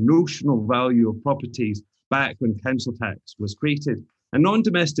based on the notional value of properties back when council tax was created. And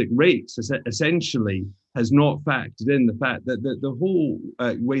non-domestic rates essentially has not factored in the fact that the whole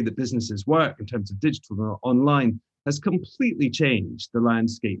way that businesses work in terms of digital and online has completely changed the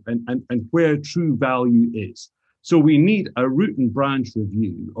landscape and where true value is. So we need a root and branch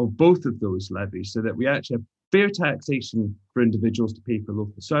review of both of those levies so that we actually have fair taxation for individuals to pay for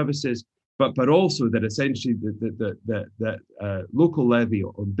local services, but also that essentially that local levy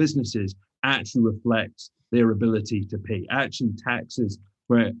on businesses actually reflects their ability to pay, actually taxes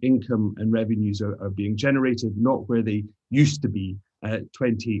where income and revenues are being generated, not where they used to be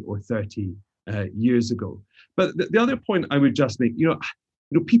 20 or 30 years ago. But the other point I would just make,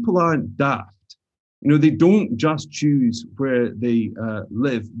 people aren't daft. They don't just choose where they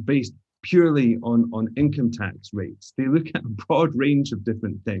live based purely on income tax rates. They look at a broad range of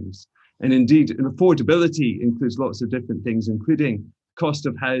different things. And indeed, affordability includes lots of different things, including cost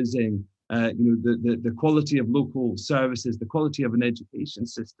of housing, the quality of local services, the quality of an education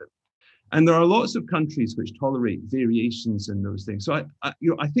system. And there are lots of countries which tolerate variations in those things. So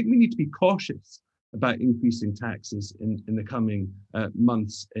I think we need to be cautious about increasing taxes in the coming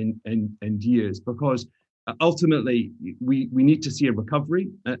months and years, because ultimately we need to see a recovery,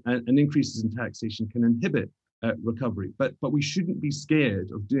 and increases in taxation can inhibit recovery. But we shouldn't be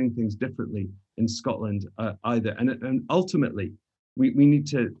scared of doing things differently in Scotland either. And ultimately, we need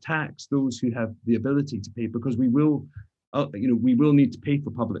to tax those who have the ability to pay, because we will need to pay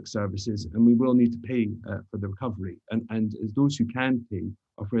for public services, and we will need to pay for the recovery. And as those who can pay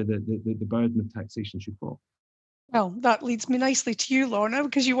are where the burden of taxation should fall. Well, that leads me nicely to you, Lorna,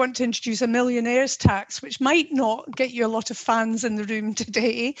 because you want to introduce a millionaire's tax, which might not get you a lot of fans in the room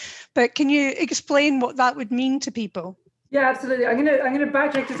today. But can you explain what that would mean to people? Yeah, absolutely. I'm gonna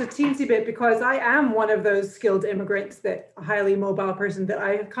backtrack just a teensy bit, because I am one of those skilled immigrants, that a highly mobile person, that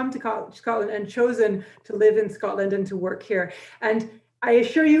I have come to Scotland and chosen to live in Scotland and to work here. And I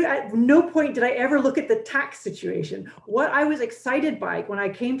assure you, at no point did I ever look at the tax situation. What I was excited by when I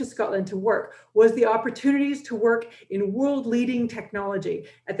came to Scotland to work was the opportunities to work in world-leading technology.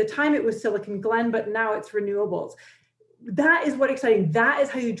 At the time it was Silicon Glen, but now it's renewables. That is what's exciting. That is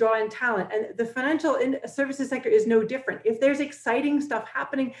how you draw in talent. And the financial services sector is no different. If there's exciting stuff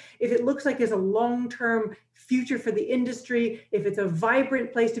happening, if it looks like there's a long-term future for the industry, if it's a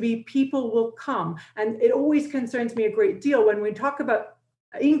vibrant place to be, people will come. And it always concerns me a great deal when we talk about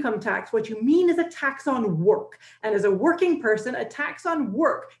income tax. What you mean is a tax on work. And as a working person, a tax on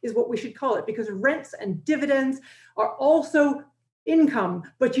work is what we should call it, because rents and dividends are also income,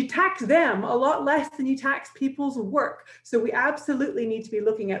 but you tax them a lot less than you tax people's work. So we absolutely need to be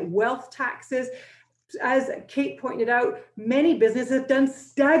looking at wealth taxes. As Kate pointed out, many businesses have done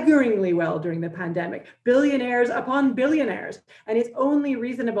staggeringly well during the pandemic, billionaires upon billionaires. And it's only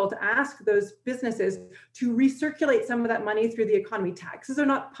reasonable to ask those businesses to recirculate some of that money through the economy. Taxes are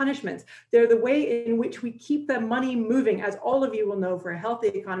not punishments. They're the way in which we keep the money moving. As all of you will know, for a healthy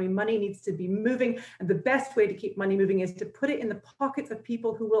economy, money needs to be moving. And the best way to keep money moving is to put it in the pockets of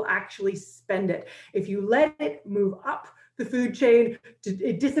people who will actually spend it. If you let it move up the food chain,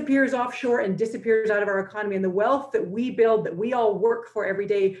 it disappears offshore and disappears out of our economy, and the wealth that we build, that we all work for every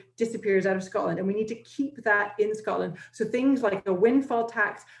day, disappears out of Scotland. And we need to keep that in Scotland. So things like a windfall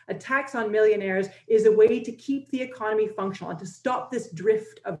tax, a tax on millionaires, is a way to keep the economy functional and to stop this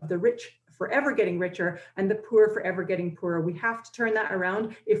drift of the rich forever getting richer and the poor forever getting poorer. We have to turn that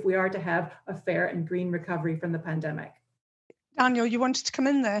around if we are to have a fair and green recovery from the pandemic. Daniel, you wanted to come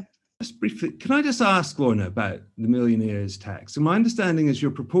in there. Just briefly, can I just ask Lorna about the millionaire's tax? So my understanding is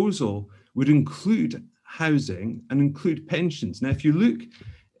your proposal would include housing and include pensions. Now, if you look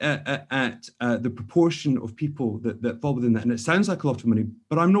at the proportion of people that fall within that, and it sounds like a lot of money,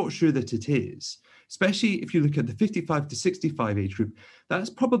 but I'm not sure that it is, especially if you look at the 55 to 65 age group, that's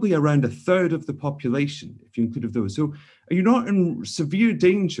probably around a third of the population, if you include those. So are you not in severe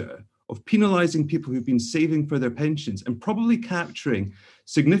danger of penalising people who've been saving for their pensions and probably capturing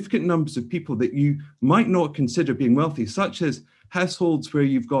significant numbers of people that you might not consider being wealthy, such as households where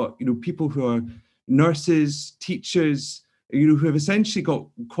you've got people who are nurses, teachers, who have essentially got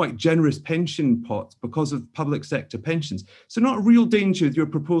quite generous pension pots because of public sector pensions. So not a real danger with your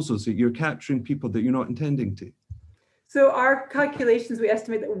proposals that you're capturing people that you're not intending to. So our calculations, we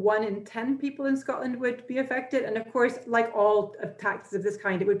estimate that 1 in 10 people in Scotland would be affected. And of course, like all taxes of this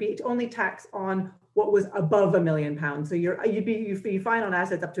kind, it would be only tax on what was above £1 million. So you'd be fine on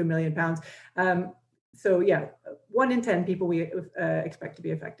assets up to £1 million. So yeah, 1 in 10 people we expect to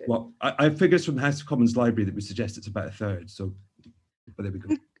be affected. Well, I have figures from the House of Commons Library that would suggest it's about a third. So, but there we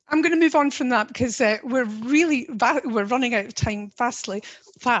go. I'm going to move on from that because we're running out of time fast.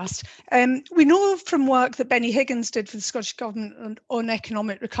 We know from work that Benny Higgins did for the Scottish Government on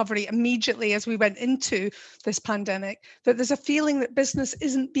economic recovery immediately as we went into this pandemic, that there's a feeling that business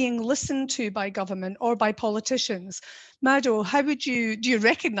isn't being listened to by government or by politicians. Mado, do you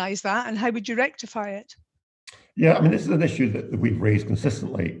recognise that, and how would you rectify it? Yeah, I mean, this is an issue that we've raised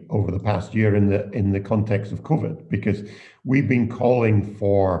consistently over the past year in the context of COVID, because we've been calling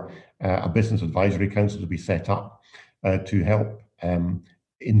for a business advisory council to be set up to help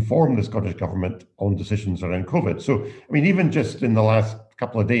inform the Scottish Government on decisions around COVID. So, I mean, even just in the last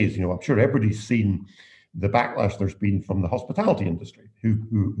couple of days, I'm sure everybody's seen the backlash there's been from the hospitality industry,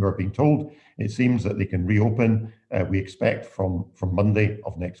 who are being told it seems that they can reopen, we expect from Monday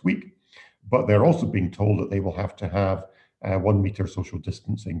of next week. But they're also being told that they will have to have 1 meter social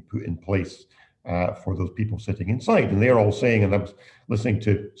distancing put in place for those people sitting inside. And they're all saying, and I was listening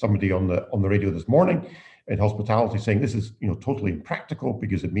to somebody on the radio this morning in hospitality saying this is totally impractical,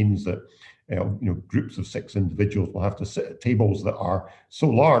 because it means that groups of 6 individuals will have to sit at tables that are so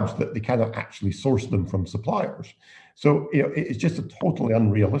large that they cannot actually source them from suppliers. So it's just a totally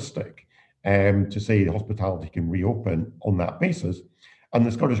unrealistic to say hospitality can reopen on that basis. And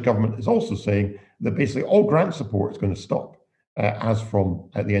the Scottish Government is also saying that basically all grant support is going to stop as from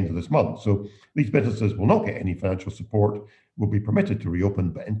at the end of this month. So these businesses will not get any financial support, will be permitted to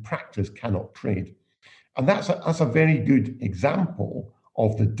reopen, but in practice cannot trade. And that's a very good example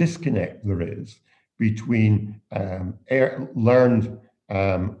of the disconnect there is between learned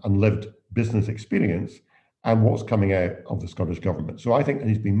and lived business experience and what's coming out of the Scottish Government. So I think there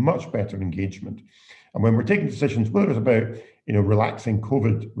needs to be much better engagement. And when we're taking decisions, whether it's about relaxing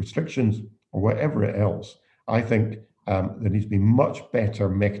COVID restrictions or whatever else, I think there needs to be much better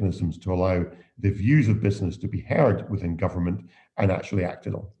mechanisms to allow the views of business to be heard within government and actually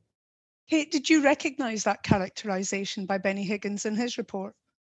acted on. Kate, did you recognise that characterisation by Benny Higgins in his report?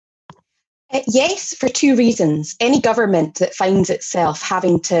 Yes, for 2 reasons. Any government that finds itself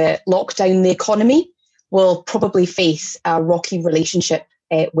having to lock down the economy will probably face a rocky relationship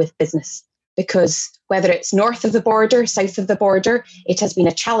with business, because whether it's north of the border, south of the border, it has been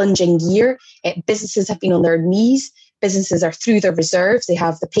a challenging year. Businesses have been on their knees. Businesses are through their reserves. They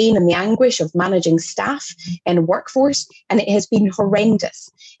have the pain and the anguish of managing staff and workforce, and it has been horrendous.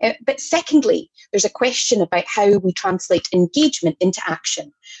 But secondly, there's a question about how we translate engagement into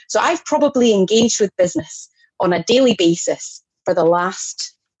action. So I've probably engaged with business on a daily basis for the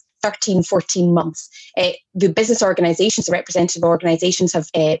last 13, 14 months. The business organisations, the representative organisations have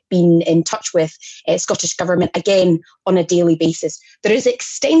been in touch with Scottish Government, again, on a daily basis. There is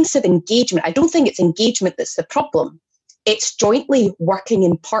extensive engagement. I don't think it's engagement that's the problem. It's jointly working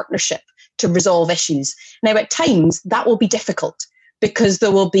in partnership to resolve issues. Now, at times, that will be difficult, because there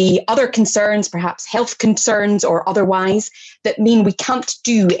will be other concerns, perhaps health concerns or otherwise, that mean we can't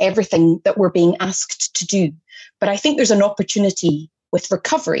do everything that we're being asked to do. But I think there's an opportunity with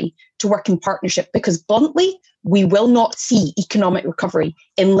recovery to work in partnership, because bluntly, we will not see economic recovery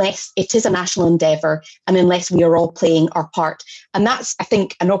unless it is a national endeavour and unless we are all playing our part. And that's, I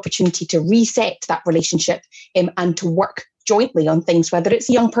think, an opportunity to reset that relationship and to work jointly on things, whether it's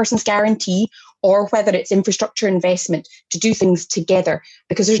a young person's guarantee or whether it's infrastructure investment, to do things together,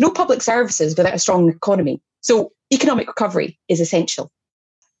 because there's no public services without a strong economy. So economic recovery is essential.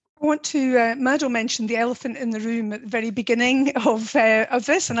 I want to, Maddo mentioned the elephant in the room at the very beginning of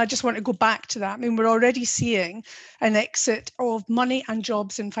this, and I just want to go back to that. I mean, we're already seeing an exit of money and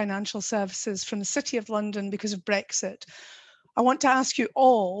jobs in financial services from the City of London because of Brexit. I want to ask you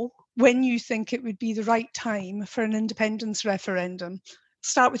all when you think it would be the right time for an independence referendum.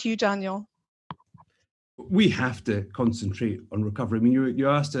 Start with you, Daniel. We have to concentrate on recovery. I mean, you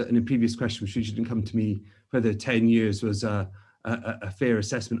asked in a previous question, which didn't come to me, whether 10 years was a fair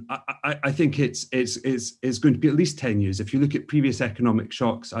assessment. I think it's going to be at least 10 years. If you look at previous economic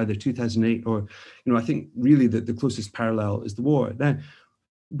shocks, either 2008 or, I think really the closest parallel is the war. Now,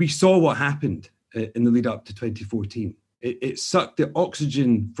 we saw what happened in the lead up to 2014. It sucked the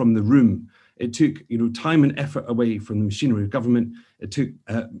oxygen from the room. It took, time and effort away from the machinery of government. It took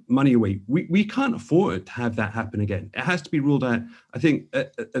money away. We can't afford to have that happen again. It has to be ruled out, I think,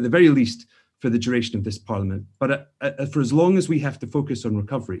 at the very least, for the duration of this Parliament. But for as long as we have to focus on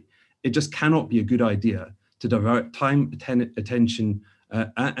recovery, it just cannot be a good idea to divert time, attention,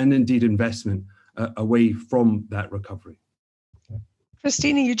 and indeed investment away from that recovery.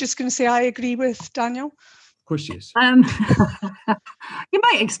 Christina, you're just going to say, I agree with Daniel? Of course she is. You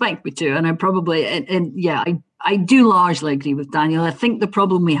might expect me to, and I probably, I do largely agree with Daniel. I think the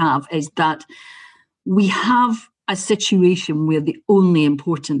problem we have is that we have a situation where the only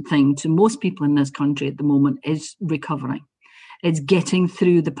important thing to most people in this country at the moment is recovering. It's getting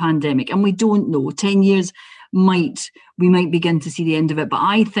through the pandemic. And we don't know, 10 years we might begin to see the end of it. But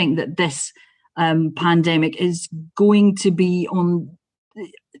I think that this pandemic is going to be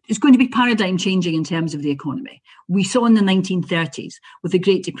it's going to be paradigm changing in terms of the economy. We saw in the 1930s with the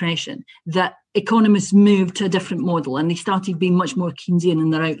Great Depression that economists moved to a different model, and they started being much more Keynesian in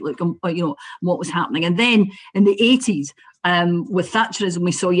their outlook on what was happening. And then in the 80s, with Thatcherism,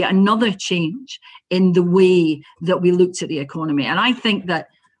 we saw yet another change in the way that we looked at the economy. And I think that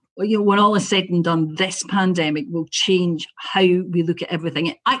when all is said and done, this pandemic will change how we look at everything.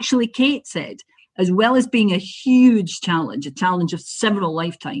 It actually, Kate said, as well as being a huge challenge, a challenge of several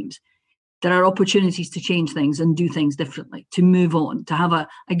lifetimes, there are opportunities to change things and do things differently, to move on, to have a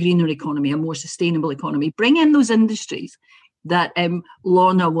greener economy, a more sustainable economy. Bring in those industries that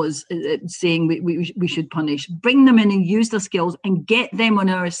Lorna was saying we should punish. Bring them in and use their skills and get them on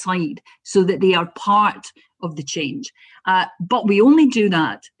our side so that they are part of the change. But we only do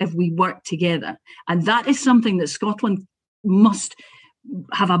that if we work together. And that is something that Scotland must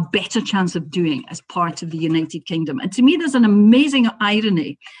have a better chance of doing as part of the United Kingdom. And to me, there's an amazing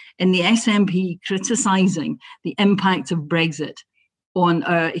irony in the SNP criticising the impact of Brexit on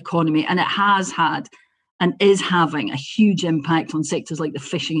our economy. And it has had and is having a huge impact on sectors like the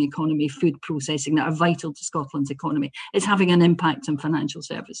fishing economy, food processing, that are vital to Scotland's economy. It's having an impact on financial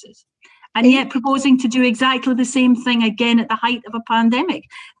services. And yet proposing to do exactly the same thing again at the height of a pandemic.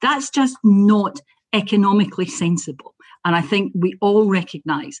 That's just not economically sensible. And I think we all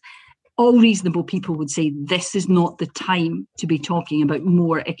recognise, all reasonable people would say, this is not the time to be talking about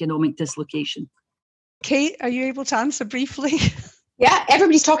more economic dislocation. Kate, are you able to answer briefly? Yeah,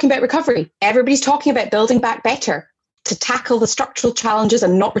 everybody's talking about recovery. Everybody's talking about building back better to tackle the structural challenges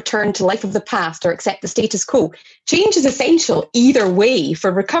and not return to life of the past or accept the status quo. Change is essential either way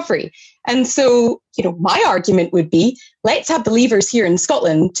for recovery. And so, my argument would be, let's have the levers here in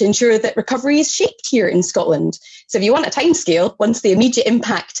Scotland to ensure that recovery is shaped here in Scotland. So if you want a timescale, once the immediate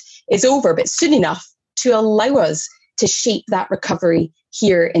impact is over, but soon enough to allow us to shape that recovery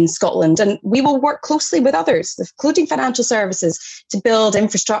here in Scotland. And we will work closely with others, including financial services, to build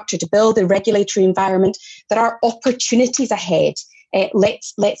infrastructure, to build a regulatory environment. There are opportunities ahead.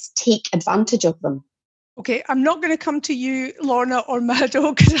 Let's take advantage of them. Okay, I'm not going to come to you, Lorna or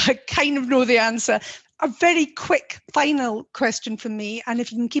Mado, because I kind of know the answer. A very quick final question from me, and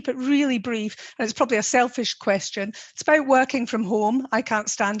if you can keep it really brief, and it's probably a selfish question. It's about working from home. I can't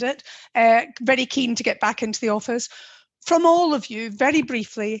stand it. Very keen to get back into the office. From all of you, very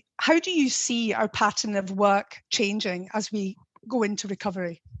briefly, how do you see our pattern of work changing as we go into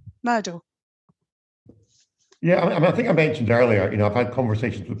recovery? Mado? Yeah, I think I mentioned earlier, I've had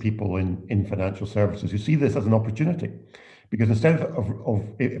conversations with people in financial services who see this as an opportunity. Because instead of,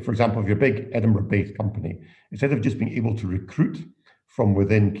 for example, if you're a big Edinburgh-based company, instead of just being able to recruit from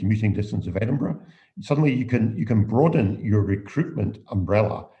within commuting distance of Edinburgh, suddenly you can broaden your recruitment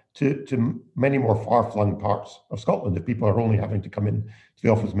umbrella to many more far-flung parts of Scotland if people are only having to come in to the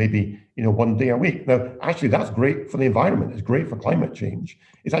office maybe 1 day a week. Now, actually, that's great for the environment. It's great for climate change.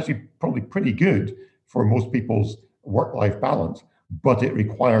 It's actually probably pretty good for most people's work-life balance, but it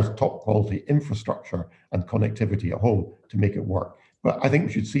requires top-quality infrastructure and connectivity at home to make it work. But I think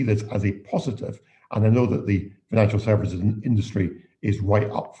we should see this as a positive, and I know that the financial services industry is right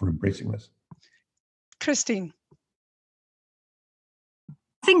up for embracing this. Christine?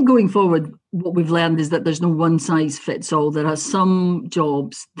 I think going forward, what we've learned is that there's no one size fits all. There are some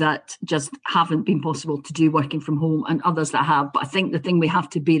jobs that just haven't been possible to do working from home and others that have. But I think the thing we have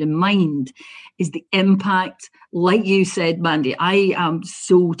to bear in mind is the impact. Like you said, Mandy, I am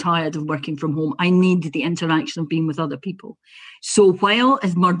so tired of working from home. I need the interaction of being with other people. So while,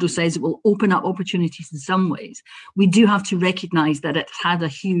 as Murdo says, it will open up opportunities in some ways, we do have to recognise that it's had a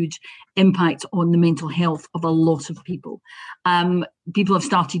huge impact on the mental health of a lot of people. People have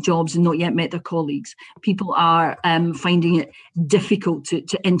started jobs and not yet met their colleagues. People are finding it difficult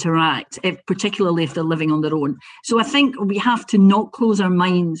to interact, particularly if they're living on their own. So I think we have to not close our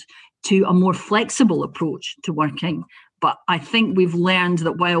minds to a more flexible approach to working. But I think we've learned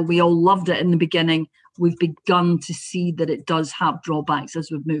that while we all loved it in the beginning, we've begun to see that it does have drawbacks as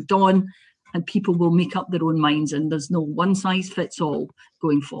we've moved on, and people will make up their own minds, and there's no one size fits all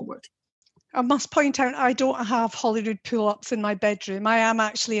going forward. I must point out, I don't have Holyrood pull-ups in my bedroom. I am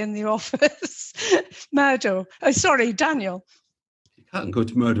actually in the office. Murdo. Sorry, Daniel. You can't go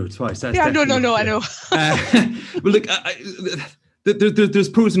to Murdo twice. That's I know. Well, look, there's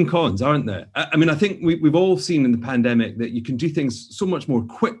pros and cons, aren't there? I mean, I think we've all seen in the pandemic that you can do things so much more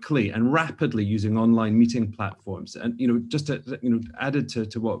quickly and rapidly using online meeting platforms. And, added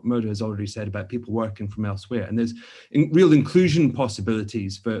to what Murdo has already said about people working from elsewhere. And there's real inclusion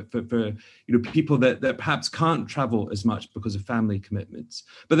possibilities for people that perhaps can't travel as much because of family commitments.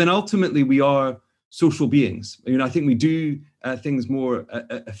 But then ultimately we are social beings. I think we do things more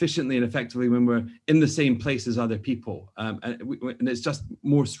efficiently and effectively when we're in the same place as other people, and it's just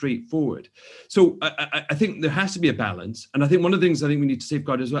more straightforward. So I think there has to be a balance, and I think one of the things I think we need to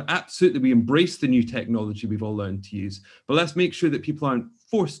safeguard is that absolutely we embrace the new technology we've all learned to use, but let's make sure that people aren't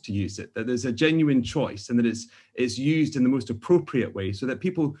forced to use it, that there's a genuine choice, and that it's used in the most appropriate way, so that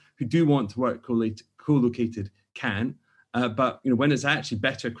people who do want to work co-located can. But when it's actually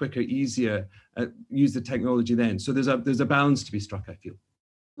better, quicker, easier, use the technology then. So there's a balance to be struck, I feel.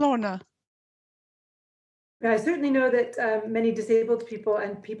 Lorna. I certainly know that many disabled people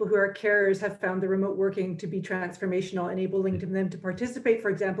and people who are carers have found the remote working to be transformational, enabling them to participate, for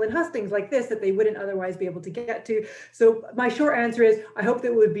example, in hustings like this that they wouldn't otherwise be able to get to. So my short answer is I hope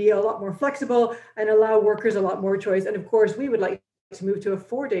that it would be a lot more flexible and allow workers a lot more choice. And of course, we would like to move to a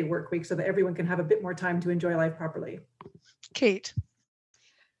 4-day work week so that everyone can have a bit more time to enjoy life properly. Kate.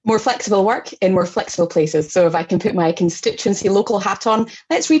 More flexible work in more flexible places. So if I can put my constituency local hat on,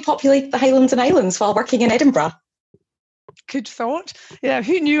 let's repopulate the Highlands and Islands while working in Edinburgh. Good thought. Yeah,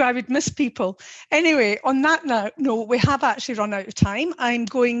 who knew I would miss people? Anyway, on that note, we have actually run out of time. I'm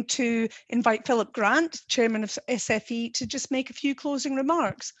going to invite Philip Grant, Chairman of SFE, to just make a few closing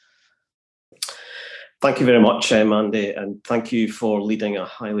remarks. Thank you very much, Mandy, and thank you for leading a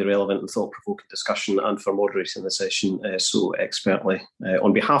highly relevant and thought-provoking discussion and for moderating the session so expertly.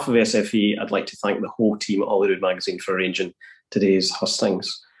 On behalf of SFE, I'd like to thank the whole team at Holyrood Magazine for arranging today's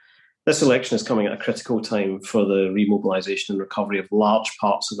hustings. This election is coming at a critical time for the remobilisation and recovery of large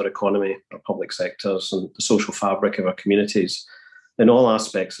parts of our economy, our public sectors and the social fabric of our communities. In all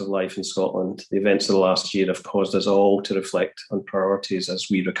aspects of life in Scotland, the events of the last year have caused us all to reflect on priorities as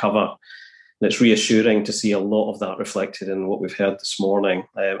we recover. And it's reassuring to see a lot of that reflected in what we've heard this morning,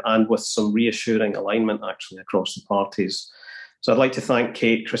 and with some reassuring alignment actually across the parties. So I'd like to thank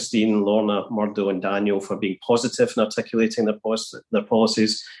Kate, Christine, Lorna, Murdo and Daniel for being positive in articulating their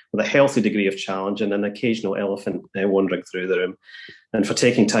policies with a healthy degree of challenge and an occasional elephant wandering through the room, and for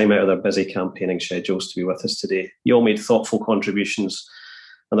taking time out of their busy campaigning schedules to be with us today. You all made thoughtful contributions,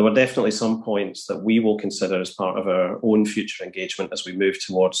 and there were definitely some points that we will consider as part of our own future engagement as we move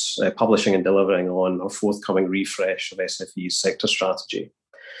towards publishing and delivering on our forthcoming refresh of SFE's sector strategy.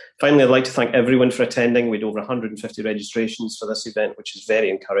 Finally, I'd like to thank everyone for attending. We had over 150 registrations for this event, which is very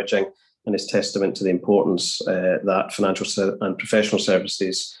encouraging and is testament to the importance that financial and professional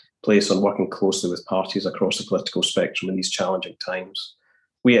services place on working closely with parties across the political spectrum in these challenging times.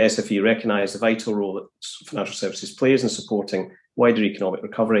 We at SFE recognise the vital role that financial services plays in supporting wider economic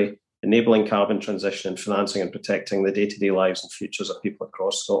recovery, enabling carbon transition and financing and protecting the day-to-day lives and futures of people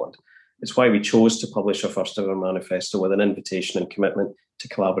across Scotland. It's why we chose to publish our first ever manifesto with an invitation and commitment to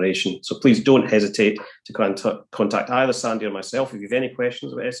collaboration. So please don't hesitate to contact either Sandy or myself if you have any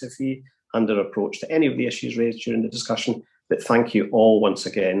questions about SFE and our approach to any of the issues raised during the discussion. But thank you all once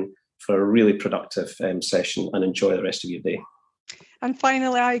again for a really productive session, and enjoy the rest of your day. And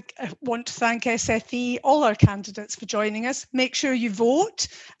finally, I want to thank SFE, all our candidates for joining us. Make sure you vote,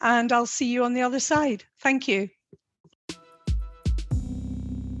 and I'll see you on the other side. Thank you.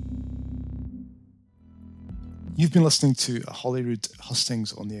 You've been listening to a Holyrood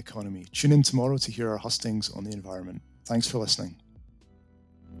Hustings on the Economy. Tune in tomorrow to hear our hustings on the environment. Thanks for listening.